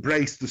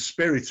embraced the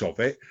spirit of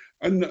it,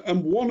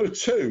 and one or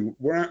two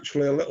were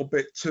actually a little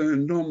bit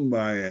turned on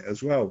by it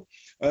as well.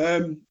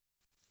 And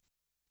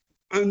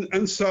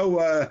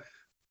so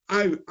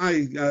I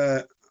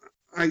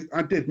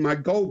did my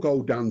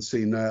go-go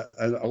dancing, a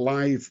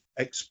live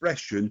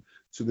expression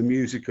to the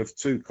music of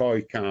Two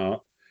Koi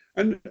Carp,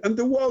 and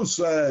there was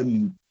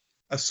a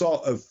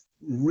sort of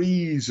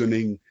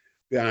reasoning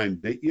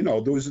behind it. You know,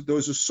 there was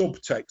a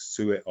subtext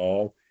to it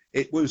all.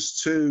 It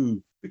was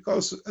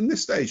because in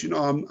this stage, you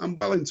know, I'm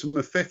well into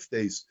my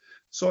 50s,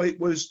 so it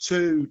was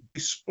to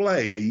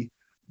display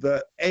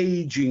that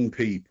aging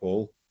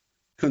people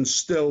can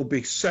still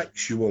be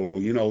sexual.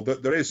 You know,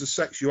 that there is a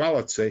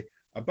sexuality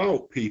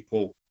about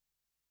people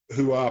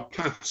who are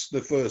past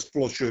the first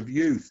flush of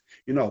youth.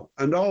 You know,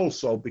 and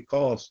also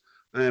because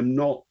I am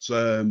not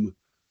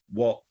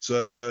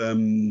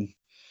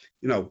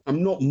you know,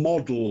 I'm not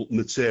model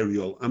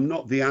material. I'm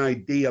not the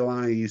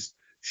idealized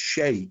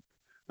shape.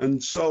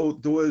 And so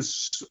there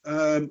was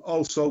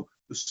also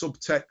the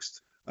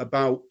subtext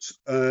about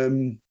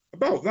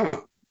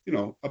that, you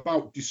know,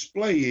 about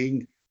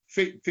displaying,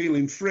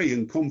 feeling free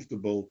and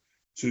comfortable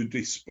to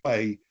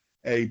display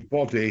a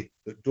body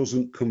that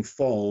doesn't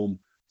conform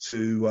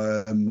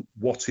to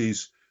what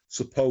is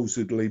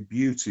supposedly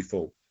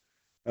beautiful.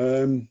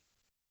 So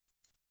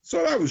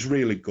that was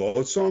really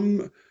good. So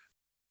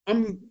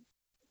I'm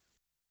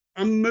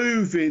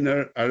moving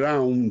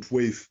around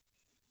with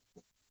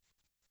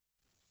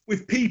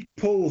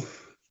people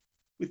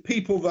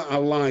that I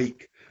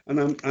like, and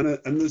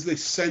there's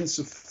this sense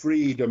of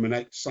freedom and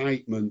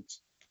excitement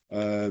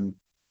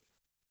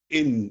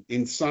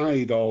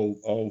inside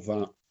all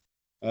that.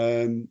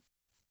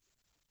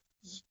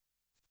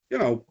 You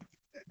know,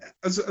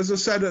 as I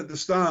said at the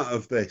start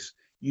of this,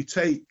 you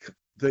take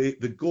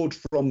the good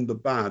from the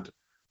bad,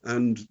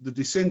 and the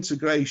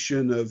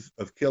disintegration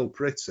of Kill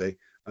Pretty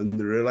and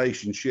the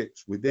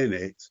relationships within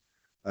it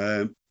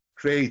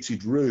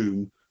created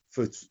room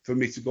for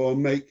me to go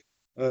and make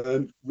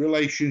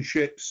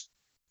relationships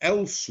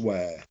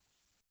elsewhere.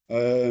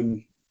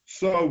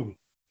 So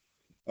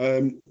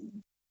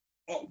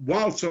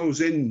whilst I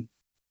was in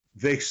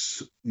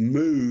this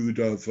mood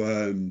of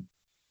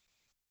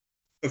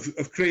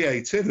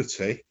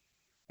creativity,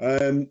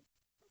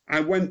 I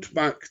went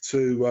back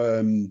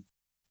to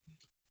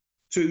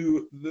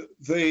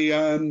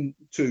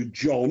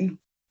John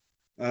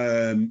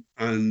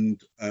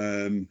and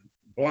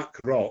Black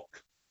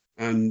Rock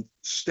and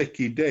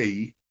Sticky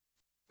D,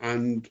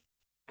 and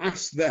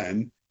asked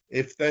them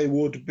if they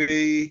would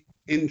be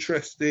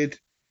interested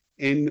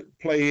in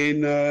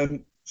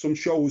playing some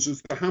shows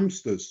as the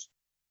Hamsters.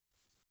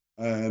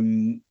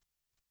 And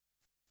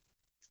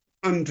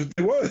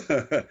they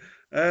were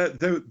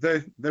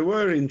they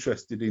were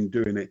interested in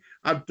doing it.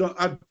 I'd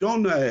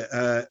done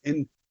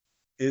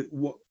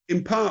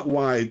in part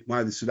why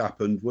this had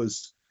happened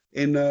was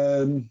in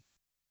the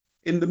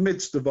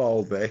midst of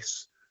all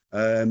this.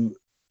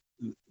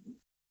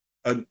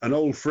 An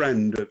old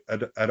friend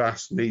had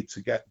asked me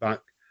to get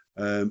back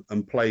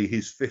and play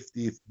his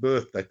 50th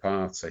birthday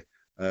party,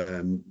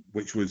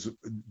 which was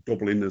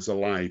doubling as a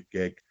live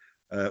gig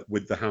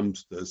with the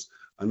Hamsters.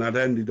 And I'd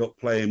ended up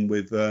playing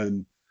with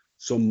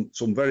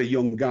some very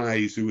young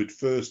guys who had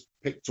first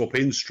picked up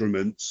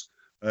instruments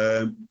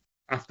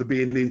after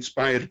being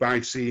inspired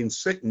by seeing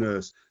Sick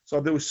Nurse. So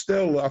there was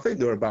still, I think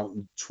they were about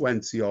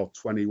 20 or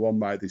 21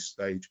 by this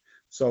stage.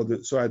 So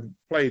I'd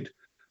played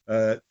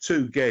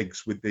 2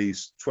 gigs with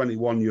these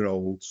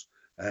 21-year-olds,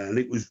 and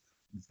it was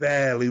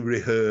barely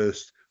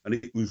rehearsed, and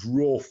it was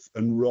rough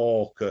and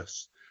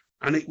raucous,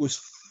 and it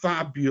was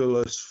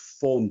fabulous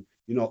fun.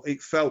 You know,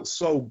 it felt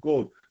so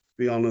good to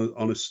be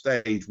on a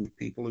stage with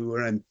people who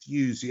were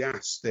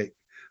enthusiastic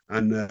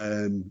and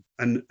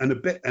a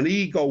bit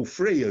ego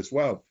free as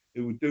well,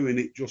 who were doing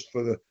it just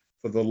for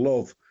the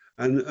love,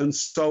 and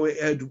so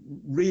it had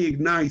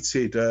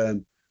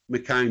reignited me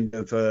kind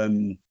of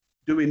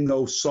doing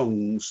those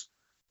songs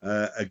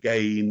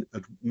again.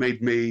 Had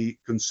made me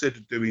consider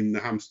doing the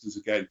Hamsters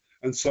again,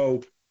 and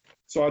so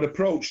I'd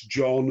approached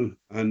John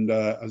and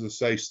as I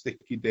say,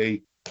 Sticky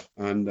D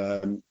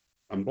and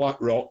Black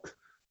Rock,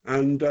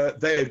 and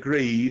they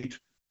agreed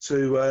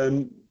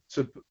to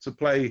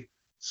play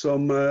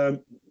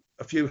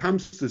a few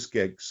Hamsters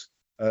gigs,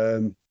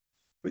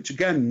 which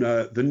again,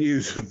 the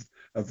news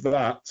of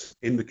that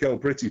in the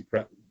Kilpritty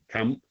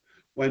camp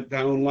went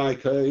down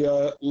like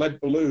a lead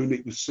balloon.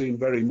 It was seen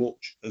very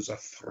much as a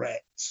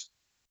threat.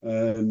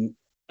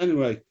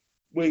 Anyway,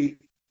 we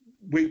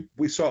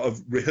sort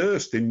of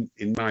rehearsed in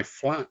my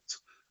flat.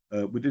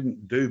 We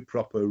didn't do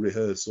proper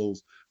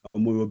rehearsals,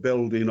 and we were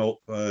building up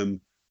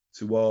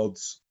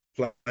towards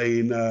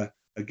playing a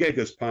gig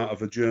as part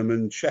of a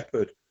German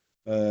Shepherd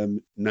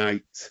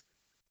night,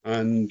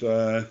 and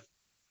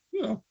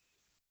you know,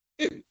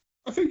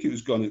 I think it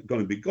was going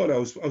to be good. I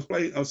was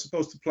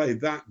supposed to play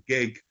that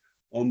gig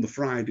on the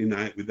Friday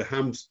night with the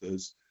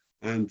Hamsters,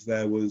 and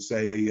there was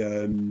a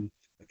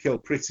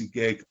Kilpritty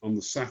gig on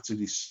the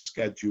Saturday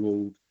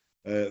scheduled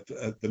at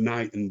the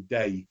night and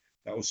day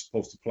that I was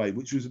supposed to play,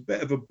 which was a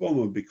bit of a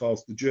bummer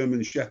because the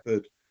German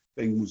Shepherd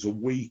thing was a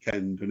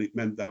weekend, and it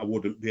meant that I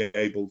wouldn't be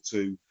able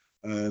to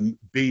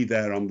be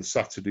there on the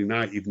Saturday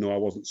night, even though I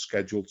wasn't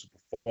scheduled to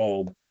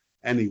perform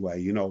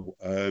anyway, you know,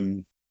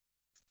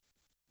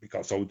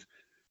 because I would,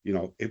 you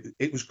know,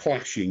 it was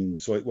clashing,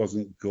 so it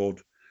wasn't good.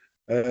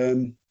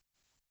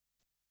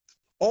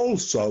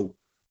 Also,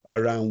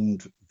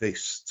 around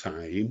this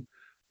time,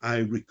 I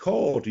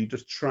recorded a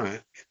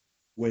track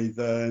with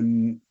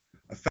a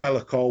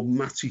fella called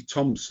Matty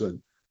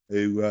Thompson,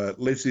 who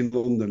lives in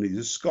London. He's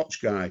a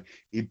Scotch guy.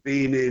 He'd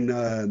been in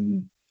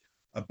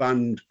a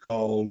band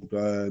called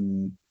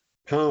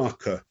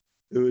Parker,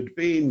 who had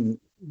been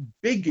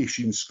biggish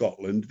in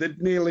Scotland.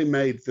 They'd nearly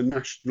made the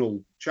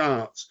national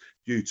charts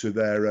due to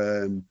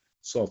their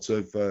sort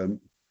of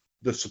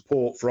the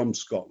support from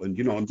Scotland,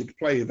 you know, and they'd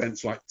play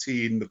events like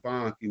Tea in the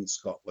Park in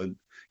Scotland,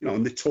 you know,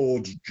 and they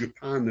toured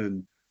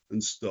Japan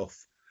and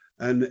stuff.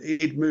 And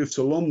he'd moved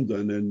to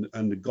London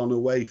and had gone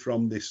away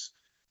from this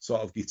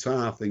sort of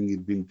guitar thing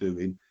he'd been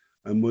doing,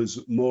 and was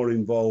more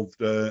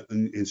involved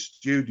in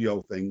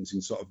studio things,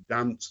 in sort of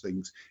dance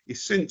things.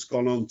 He's since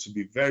gone on to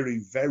be very,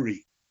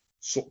 very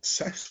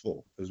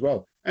successful as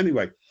well.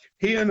 Anyway,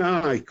 he and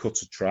I cut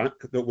a track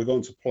that we're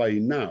going to play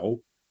now,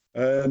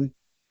 and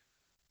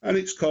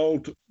it's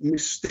called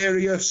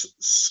Mysterious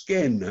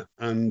Skin,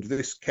 and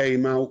this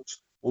came out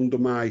under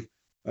my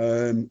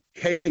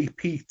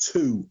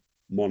KP2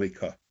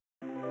 moniker.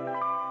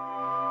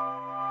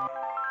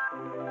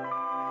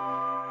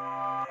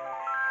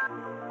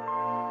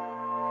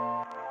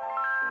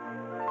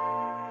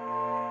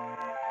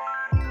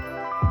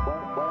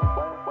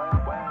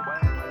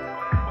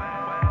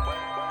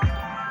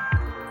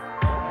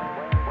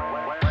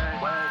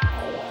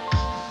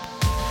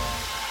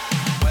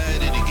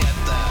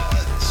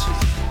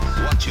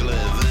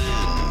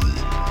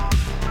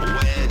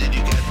 Where did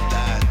you get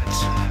that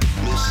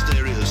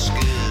mysterious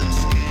skin?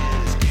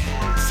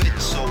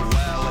 Fits so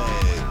well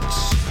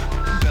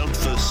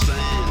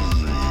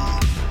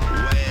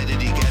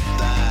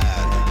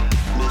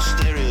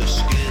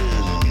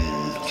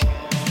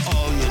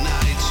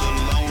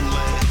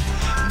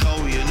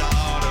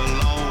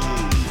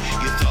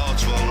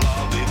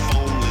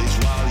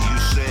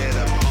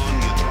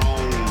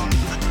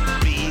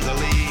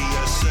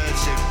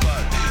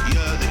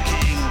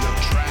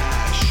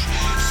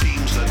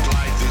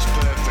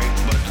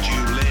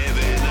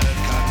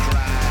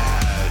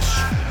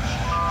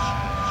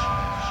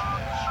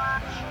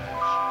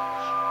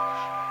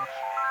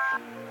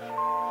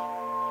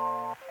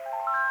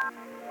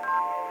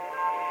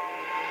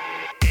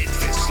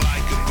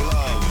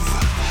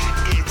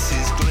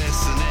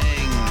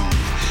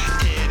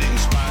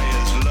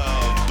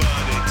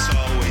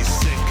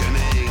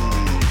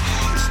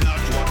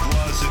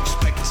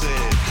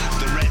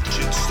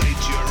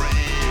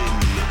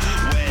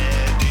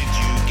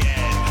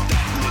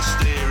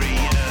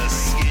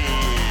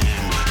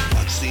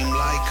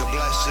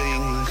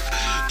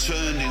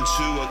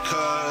to a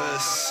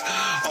curse.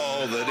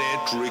 All that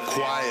it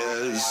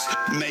requires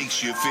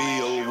makes you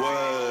feel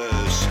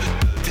worse.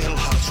 Fill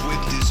hearts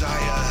with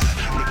desire,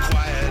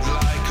 required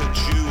like a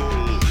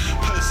jewel,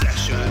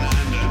 possession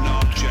and an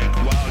object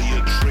while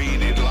you're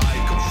treated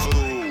like a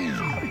fool.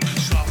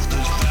 Soft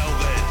as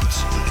velvet,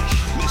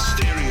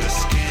 mysterious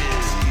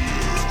skin,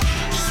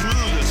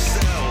 smooth as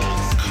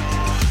silk,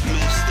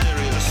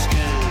 mysterious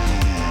skin.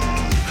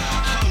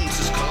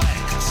 Hunters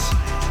collect,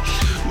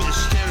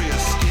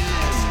 mysterious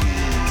skin,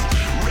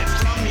 ripped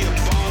from your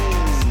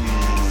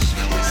bones,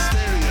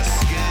 mysterious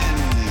skin.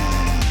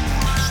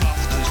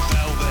 Soft as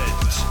velvet,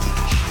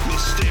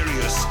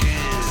 mysterious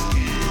skin,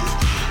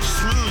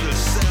 smooth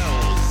as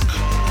silk,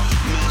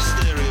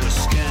 mysterious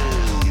skin.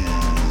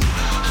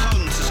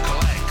 Hunters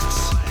collect,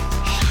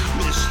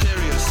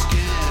 mysterious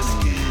skin,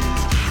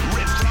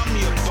 ripped from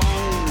your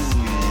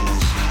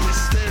bones,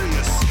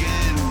 mysterious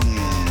skin.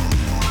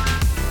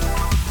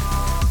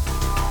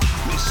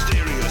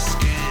 Mysterious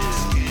skin.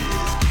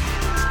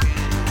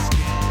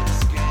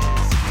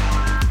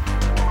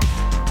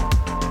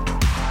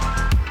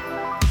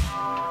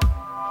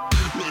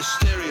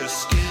 Mysterious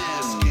skin.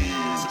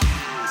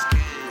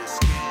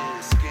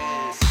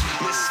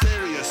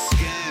 Mysterious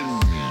skin.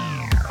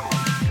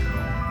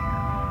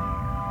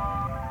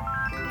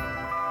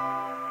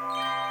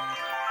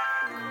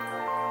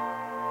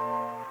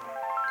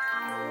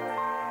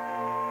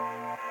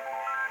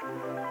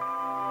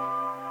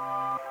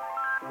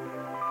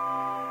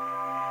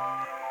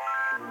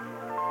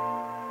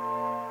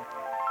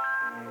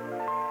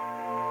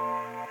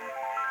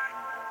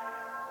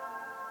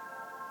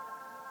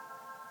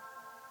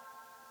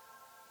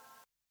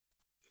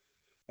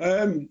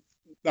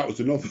 That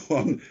was another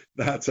one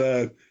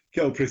that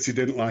Kill Pretty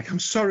didn't like. I'm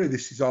sorry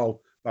this is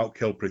all about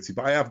Kill Pretty,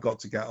 but I have got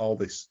to get all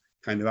this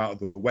kind of out of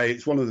the way.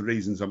 It's one of the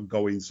reasons I'm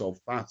going so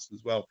fast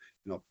as well,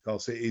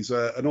 because it is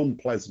an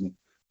unpleasant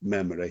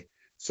memory.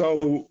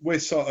 So we're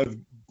sort of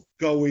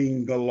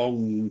going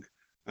along,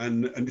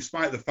 and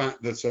despite the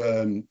fact that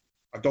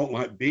I don't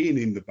like being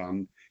in the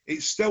band,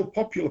 it's still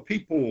popular.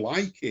 People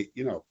like it,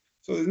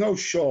 So there's no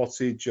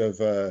shortage of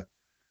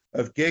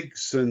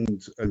gigs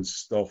and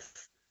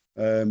stuff.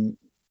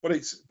 But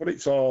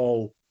it's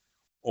all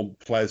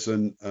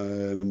unpleasant.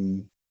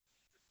 The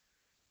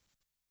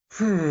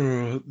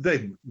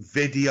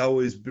video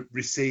is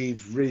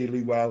received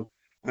really well,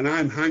 and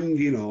I'm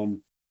hanging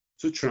on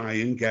to try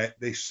and get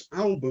this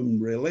album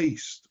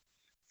released.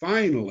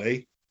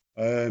 Finally,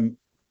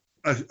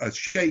 a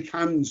shake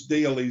hands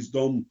deal is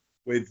done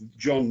with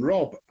John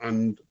Robb,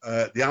 and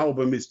the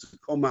album is to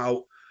come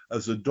out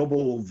as a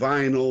double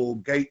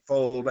vinyl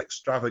gatefold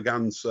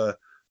extravaganza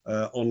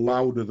on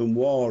Louder Than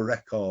War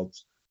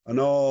Records. And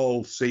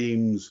all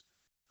seems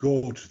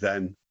good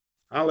then.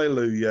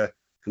 Hallelujah.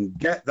 Can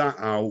get that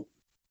out,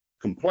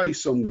 can play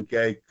some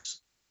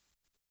gigs,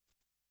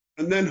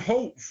 and then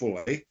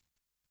hopefully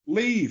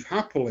leave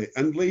happily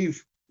and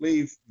leave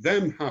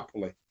them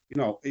happily.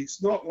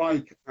 It's not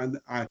like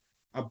I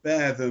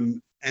bear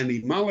them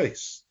any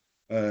malice.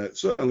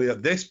 Certainly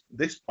at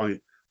this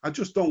point, I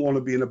just don't want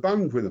to be in a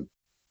band with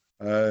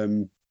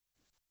them.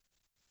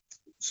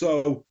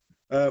 So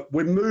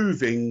we're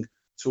moving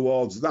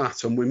towards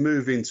that, and we're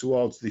moving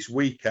towards this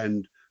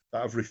weekend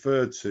that I've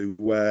referred to,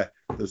 where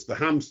there's the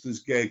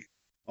Hamsters gig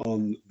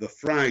on the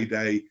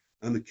Friday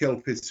and the Kill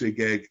Pretty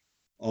gig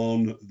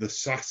on the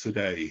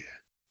Saturday.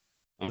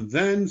 And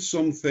then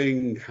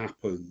something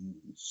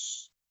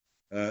happens,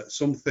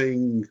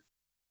 something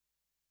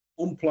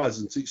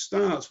unpleasant. It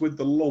starts with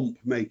the Lump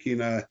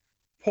making a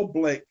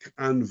public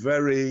and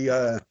very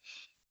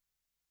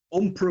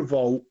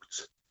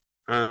unprovoked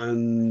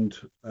and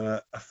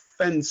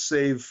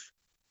offensive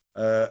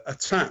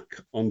attack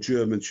on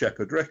German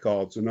Shepherd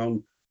Records and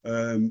on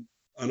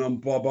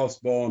Bob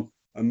Osborne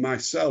and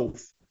myself,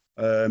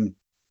 and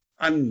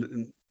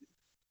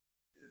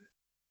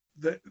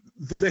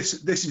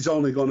this is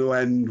only going to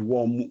end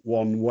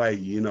one way,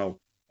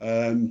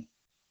 and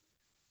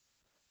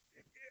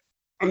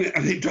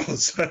it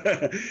does.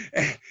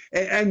 It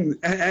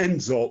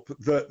ends up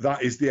that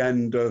is the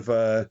end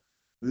of.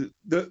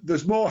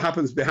 There's more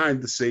happens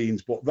behind the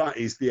scenes, but that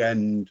is the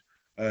end,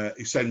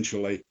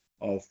 essentially,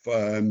 of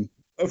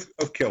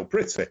Kill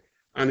Pretty,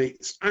 and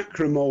it's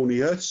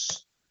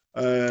acrimonious.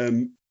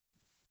 It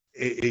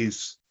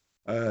is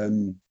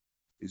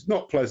it's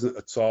not pleasant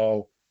at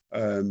all.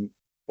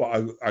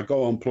 But I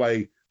go and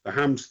play the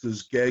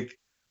Hamsters gig,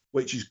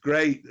 which is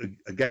great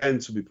again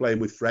to be playing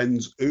with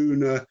friends.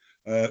 Una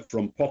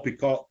from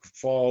Poppycock,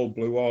 Fall,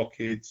 Blue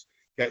Orchids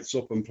gets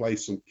up and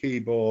plays some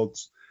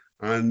keyboards,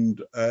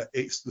 and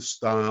it's the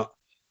start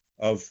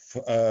of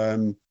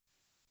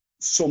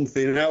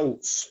something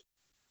else.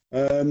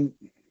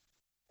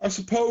 I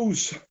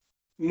suppose,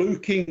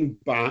 looking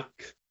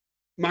back,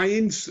 my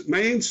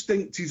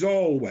instinct is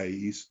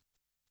always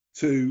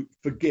to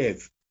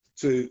forgive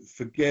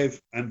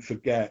and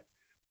forget.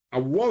 I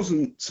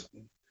wasn't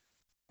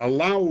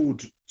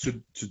allowed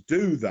to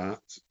do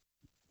that,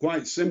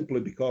 quite simply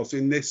because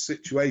in this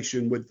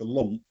situation with the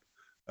Lump,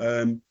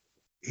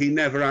 he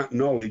never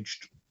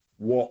acknowledged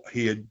what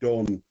he had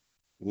done,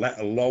 let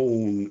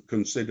alone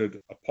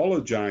considered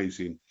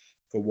apologising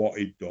for what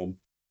he'd done.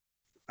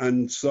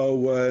 And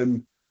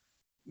so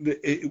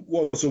it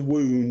was a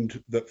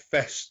wound that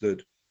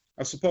festered.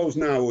 I suppose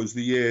now, as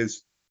the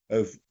years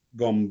have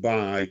gone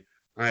by,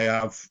 I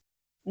have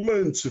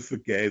learned to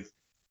forgive,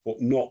 but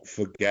not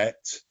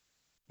forget.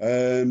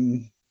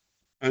 And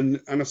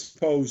I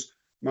suppose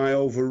my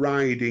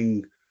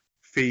overriding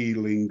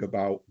feeling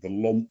about the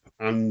lump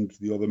and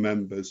the other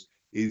members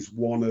is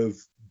one of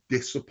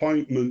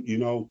disappointment. You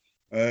know,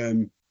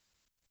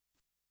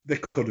 they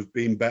could have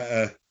been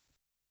better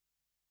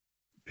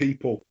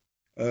people.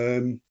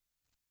 But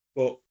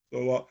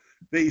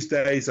these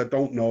days, I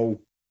don't know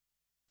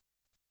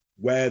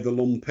where the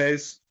lump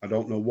is. I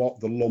don't know what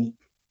the lump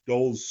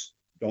does.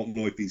 Don't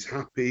know if he's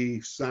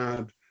happy,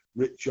 sad,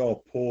 rich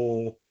or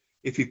poor,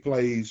 if he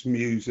plays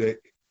music.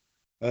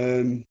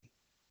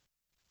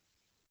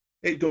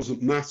 It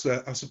doesn't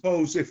matter. I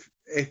suppose if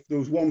there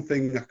was one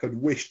thing I could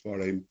wish for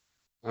him,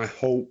 I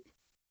hope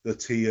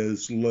that he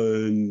has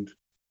learned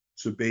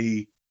to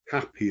be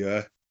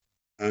happier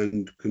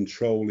and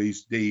control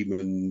his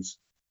demons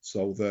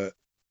so that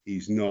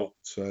he's not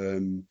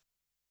a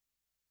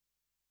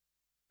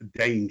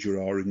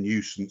danger or a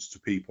nuisance to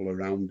people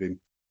around him.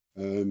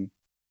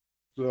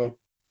 So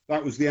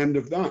that was the end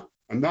of that.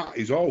 And that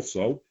is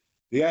also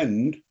the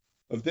end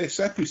of this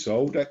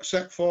episode,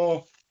 except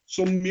for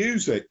some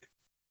music.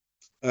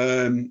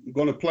 I'm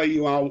going to play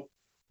you out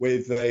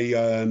with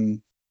a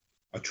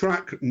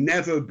track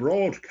never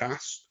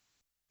broadcast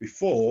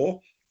before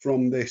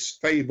from this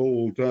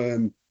fabled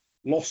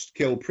Lost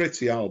Kill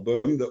Pretty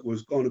album that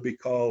was going to be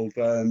called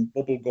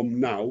Bubblegum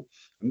Now.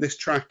 And this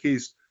track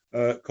is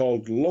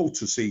called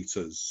Lotus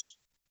Eaters.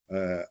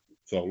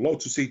 So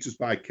Lotus Eaters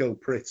by Kill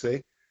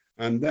Pretty.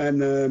 And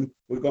then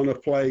we're going to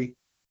play,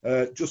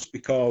 just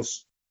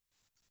because,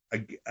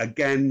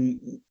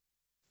 again,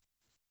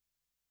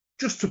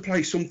 just to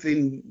play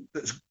something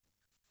that's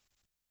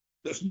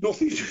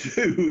nothing to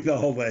do with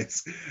all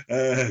this.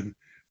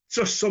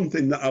 Just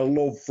something that I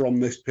love from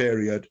this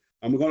period.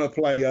 And we're going to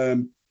play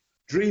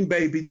Dream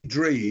Baby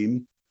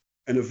Dream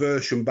in a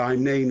version by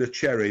Nana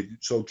Cherry.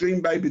 So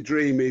Dream Baby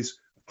Dream is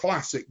a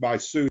classic by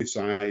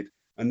Suicide,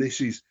 and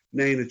this is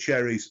Nana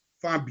Cherry's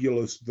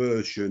fabulous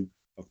version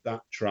of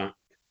that track.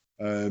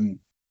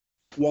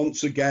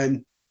 Once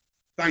again,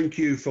 thank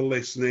you for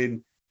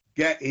listening.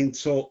 Get in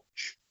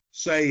touch,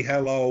 say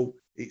hello.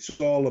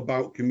 It's all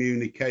about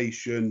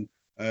communication.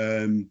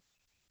 We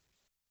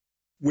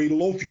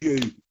love you,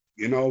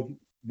 you know,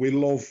 we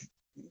do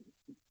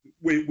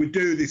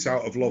this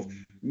out of love.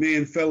 Me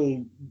and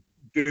Phil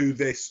do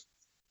this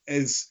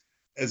as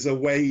a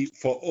way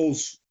for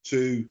us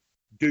to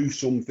do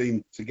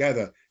something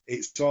together.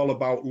 It's all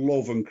about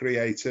love and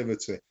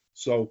creativity.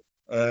 So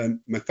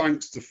my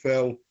thanks to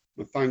Phil,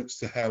 my thanks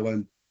to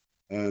Helen,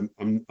 and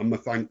my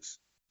thanks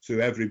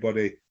to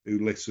everybody who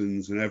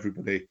listens and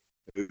everybody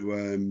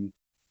who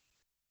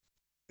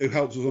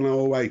helps us on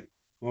our way.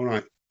 All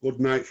right, good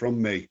night from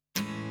me.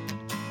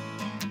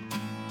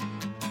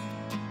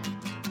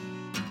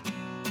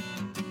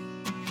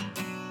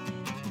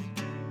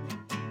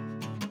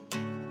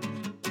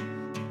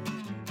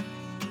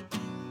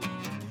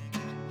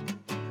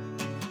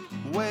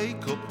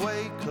 Wake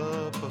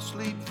up, or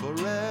sleep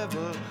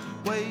forever.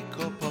 Wake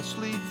up or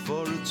sleep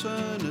for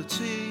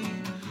eternity.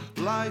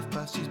 Life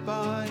passes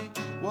by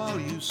while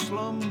you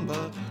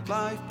slumber.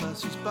 Life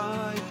passes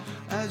by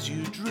as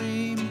you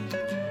dream.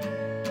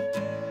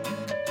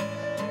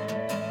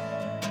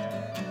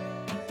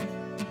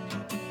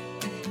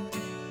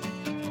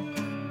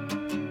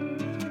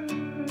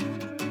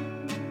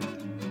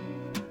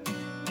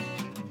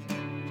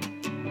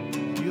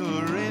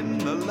 You're in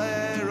the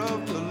lair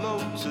of the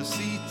lotus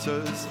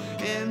eaters,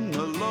 in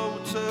the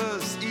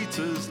lotus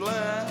eaters'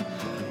 lair.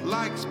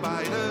 Like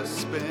spiders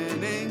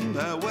spinning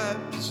their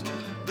webs,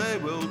 they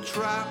will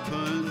trap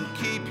and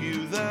keep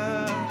you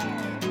there.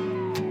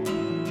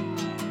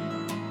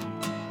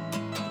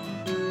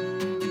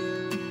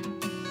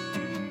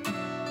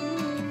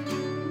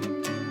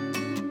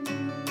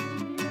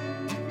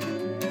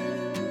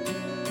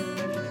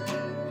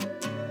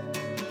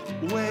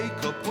 Wake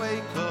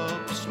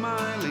up,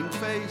 smiling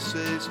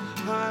faces,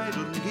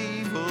 hiding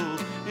evil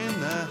in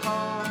their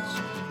hearts.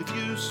 If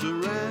you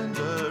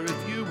surrender,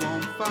 if you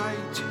won't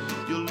fight,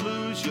 you'll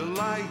lose your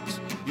light,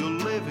 you'll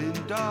live in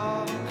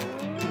dark.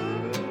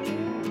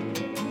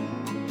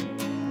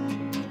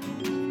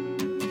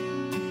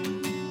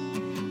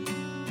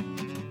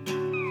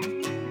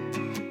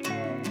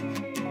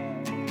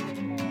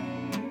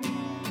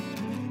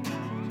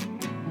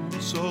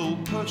 So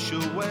push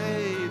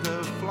away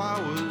the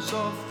flowers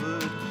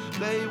offered.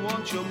 They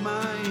want your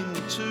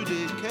mind to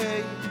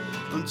decay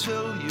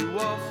until you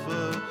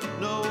offer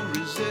no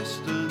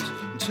resistance,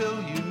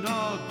 until you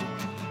nod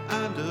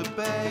and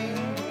obey.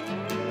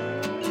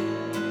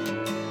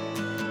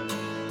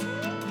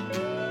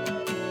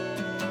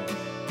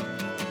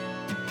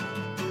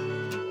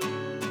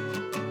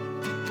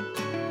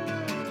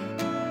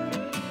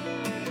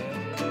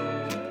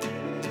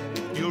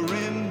 You're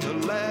in the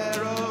lair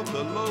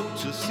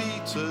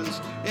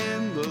motors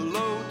in the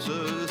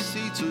Lotus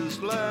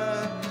Eater's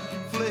lair,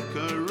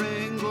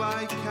 flickering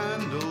like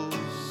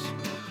candles,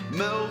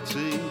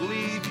 melting,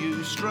 leave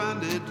you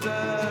stranded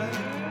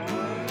there.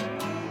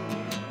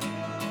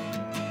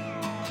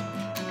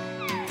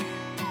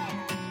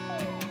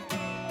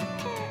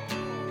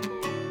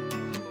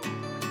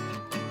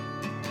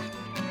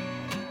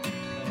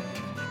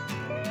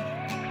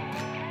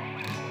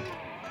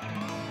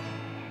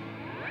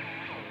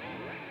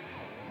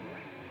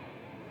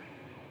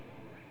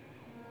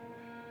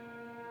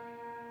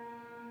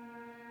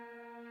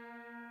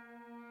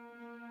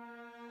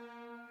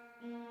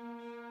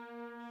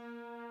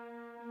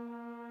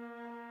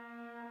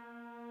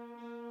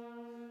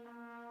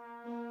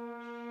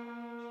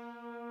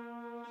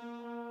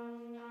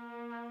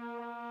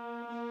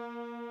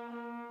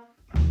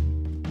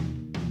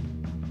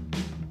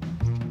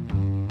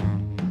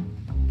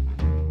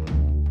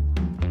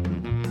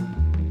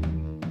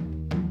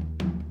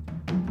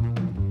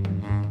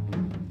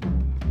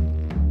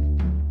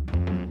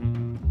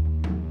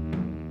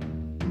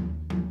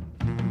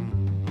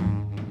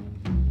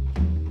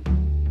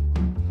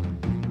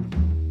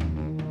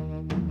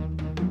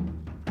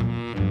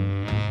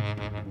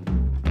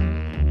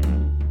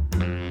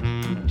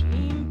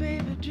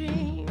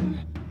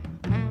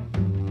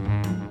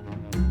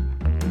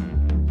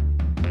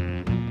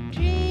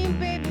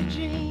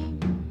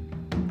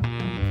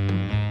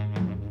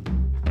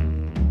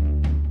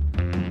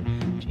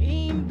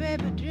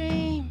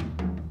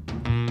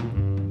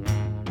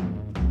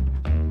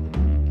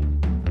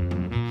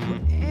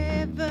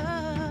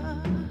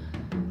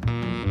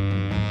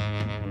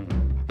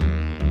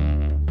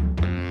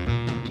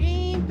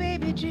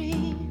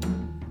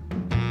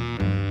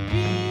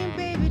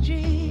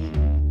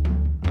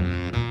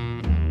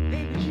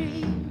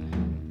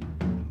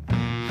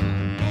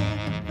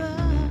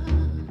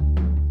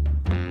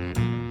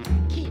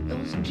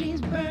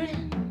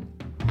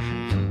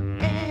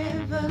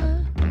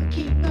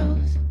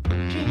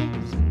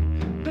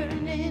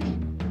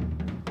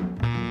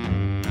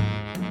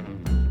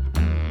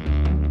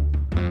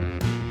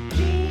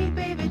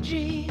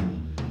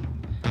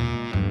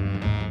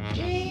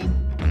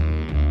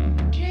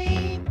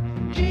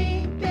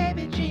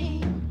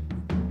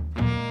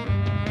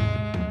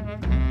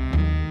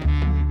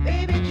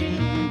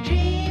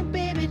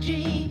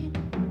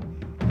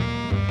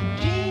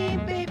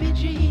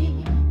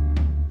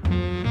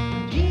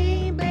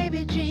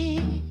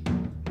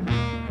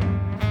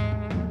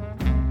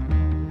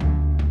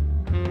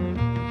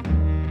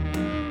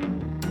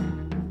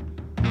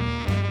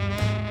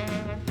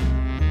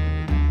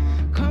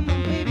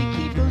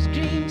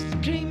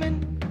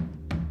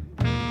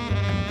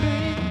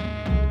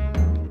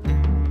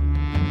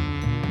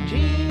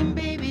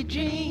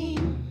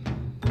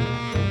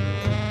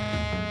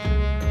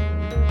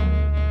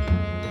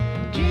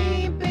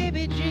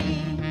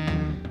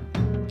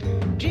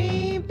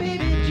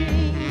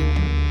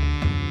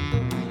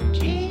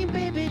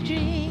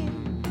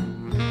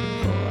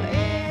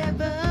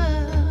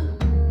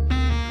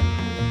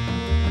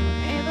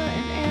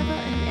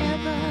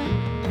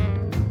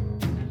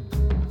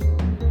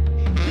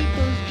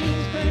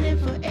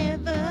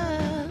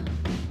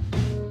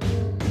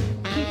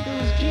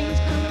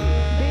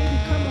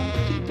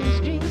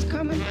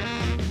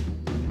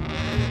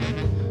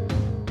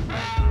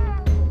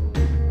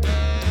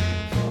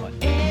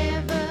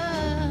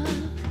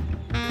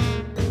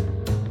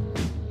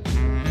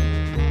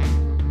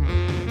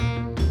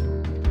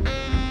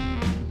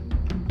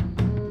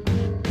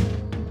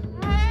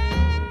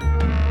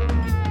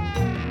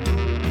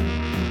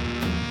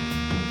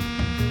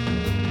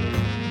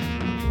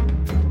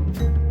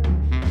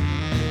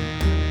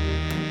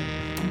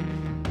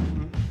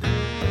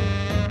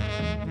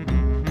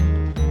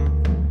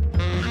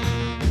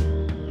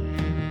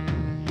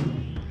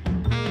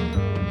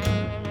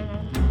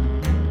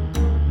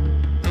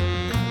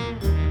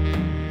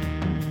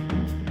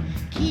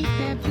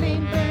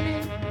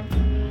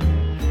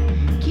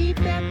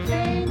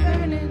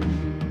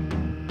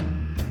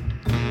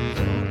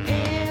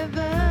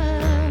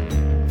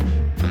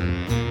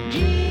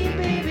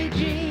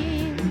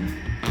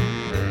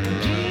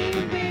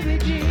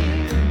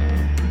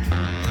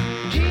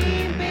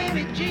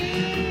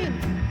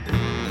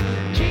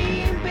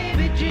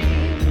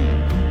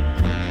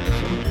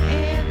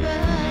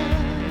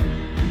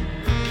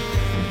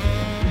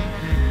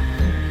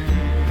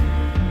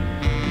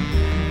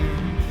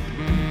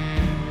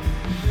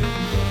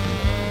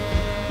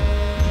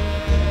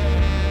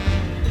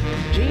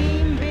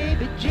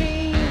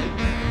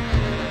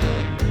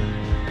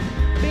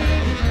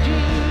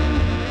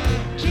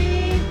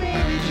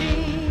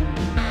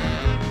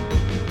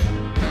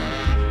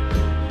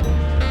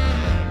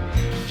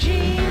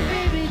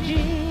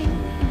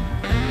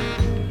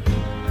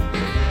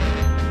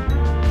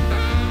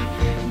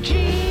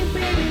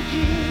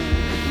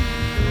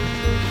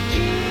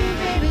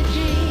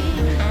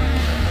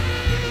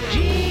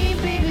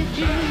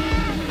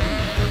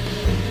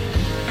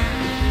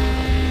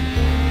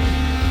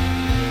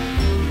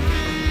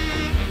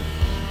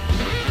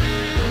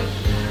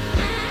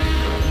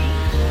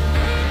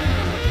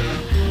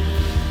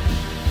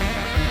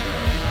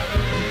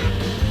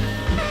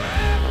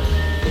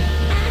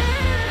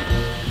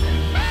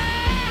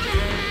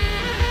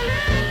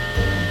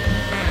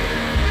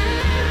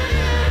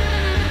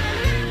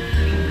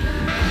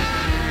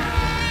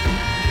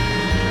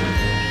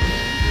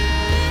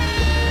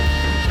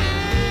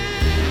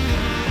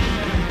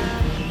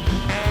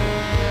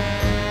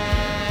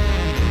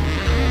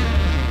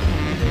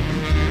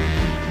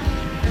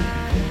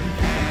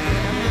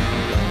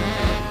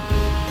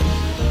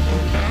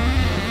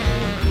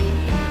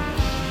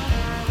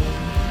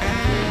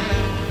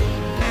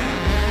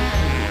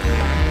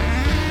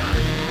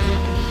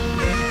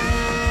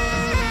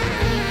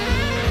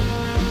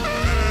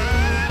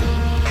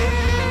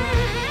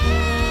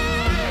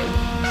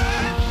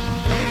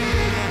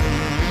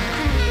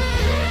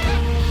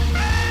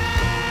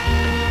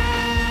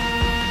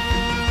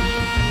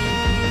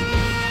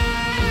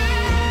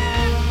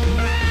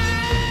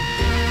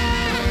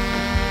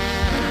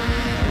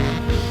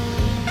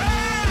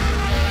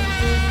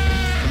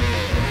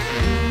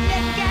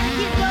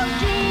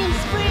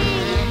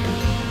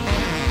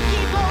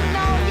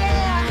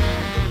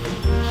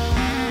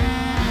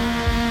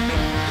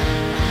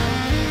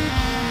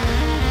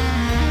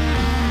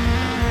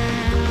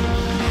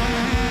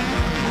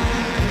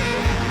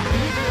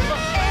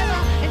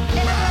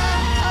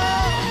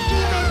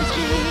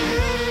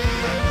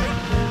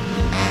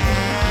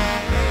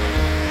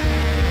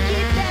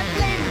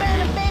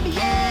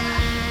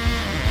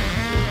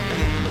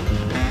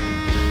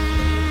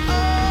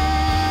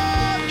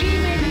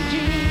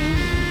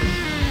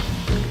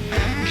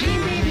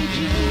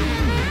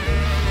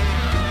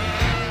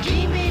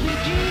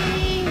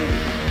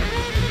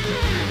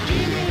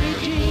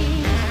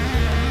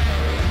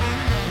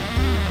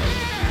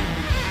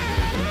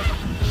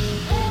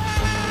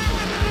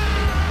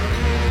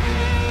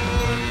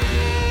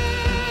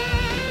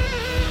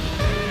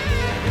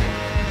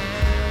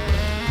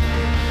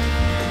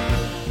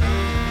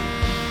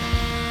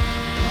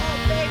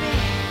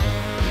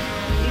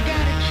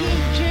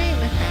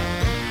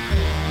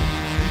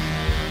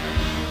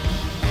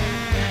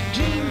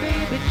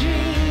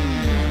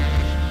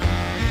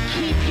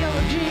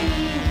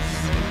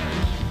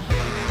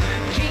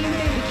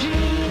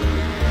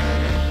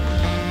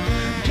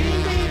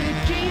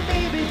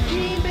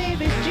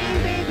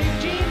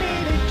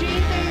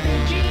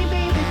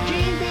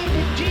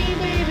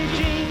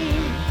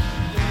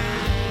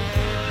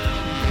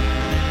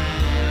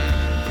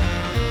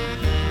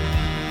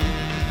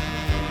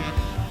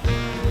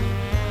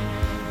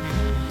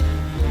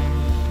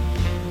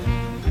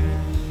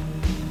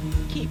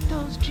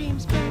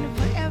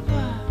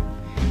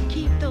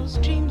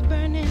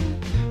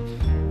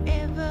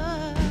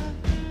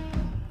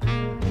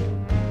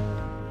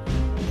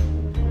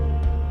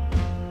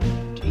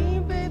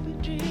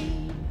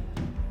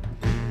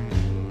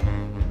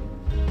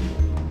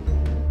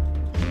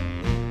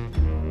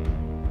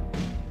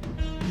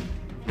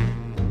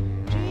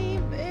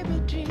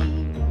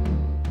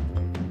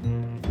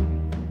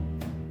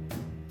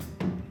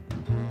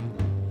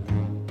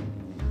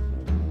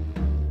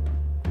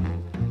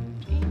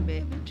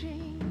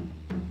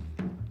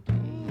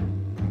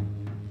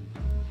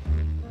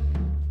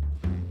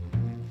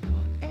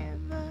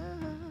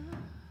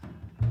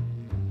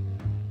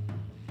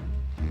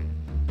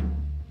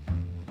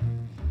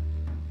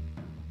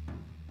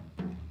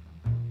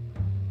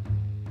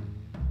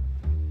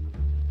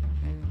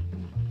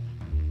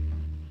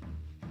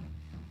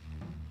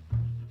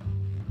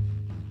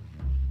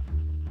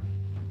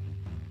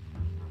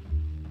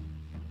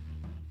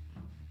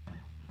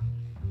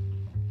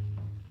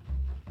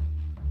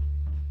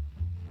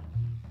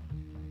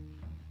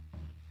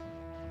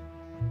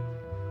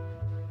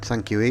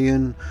 thank you,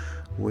 Ian.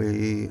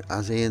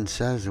 As Ian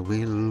says,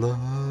 we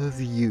love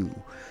you.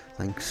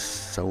 Thanks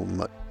so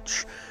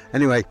much.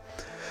 Anyway,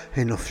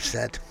 enough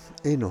said,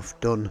 enough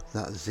done.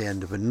 That's the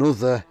end of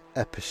another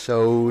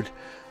episode,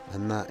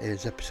 and that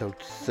is episode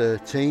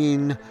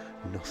 13,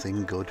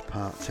 Nothing Good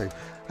Part 2.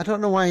 I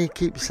don't know why he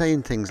keeps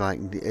saying things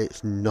like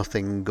it's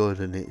nothing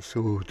good and it's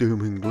so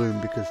doom and gloom,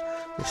 because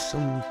there's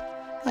some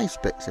nice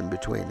bits in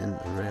between,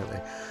 isn't there,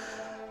 really?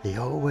 He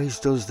always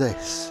does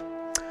this.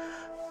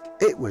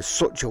 It was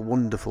such a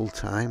wonderful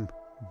time,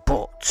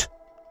 but,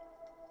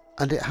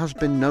 and it has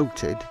been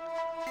noted,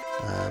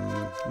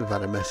 we've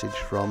had a message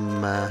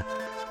from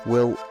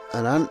Will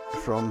and Ant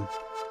from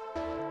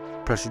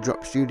Pressure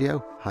Drop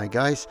Studio. Hi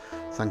guys,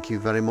 thank you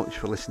very much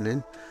for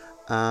listening.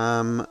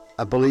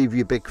 I believe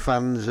you're big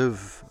fans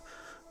of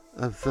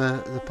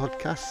the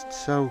podcast,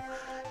 so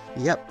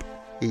yep,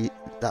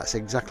 that's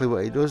exactly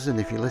what he does. And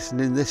if you're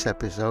listening this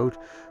episode,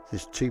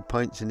 there's 2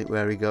 points in it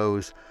where he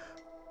goes,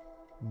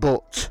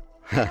 but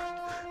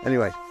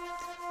anyway,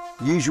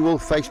 usual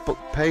Facebook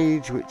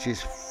page, which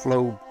is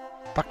Flow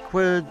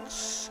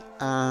Backwards,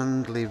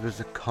 and leave us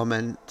a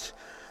comment.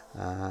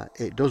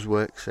 It does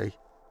work, see,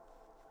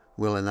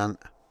 Will and Ant,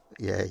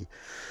 yay.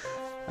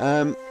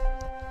 And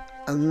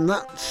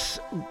that's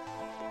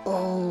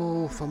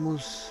all from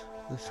us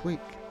this week.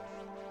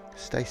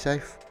 Stay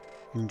safe,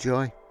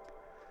 enjoy.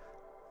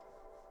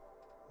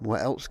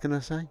 What else can I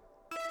say?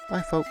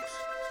 Bye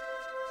folks.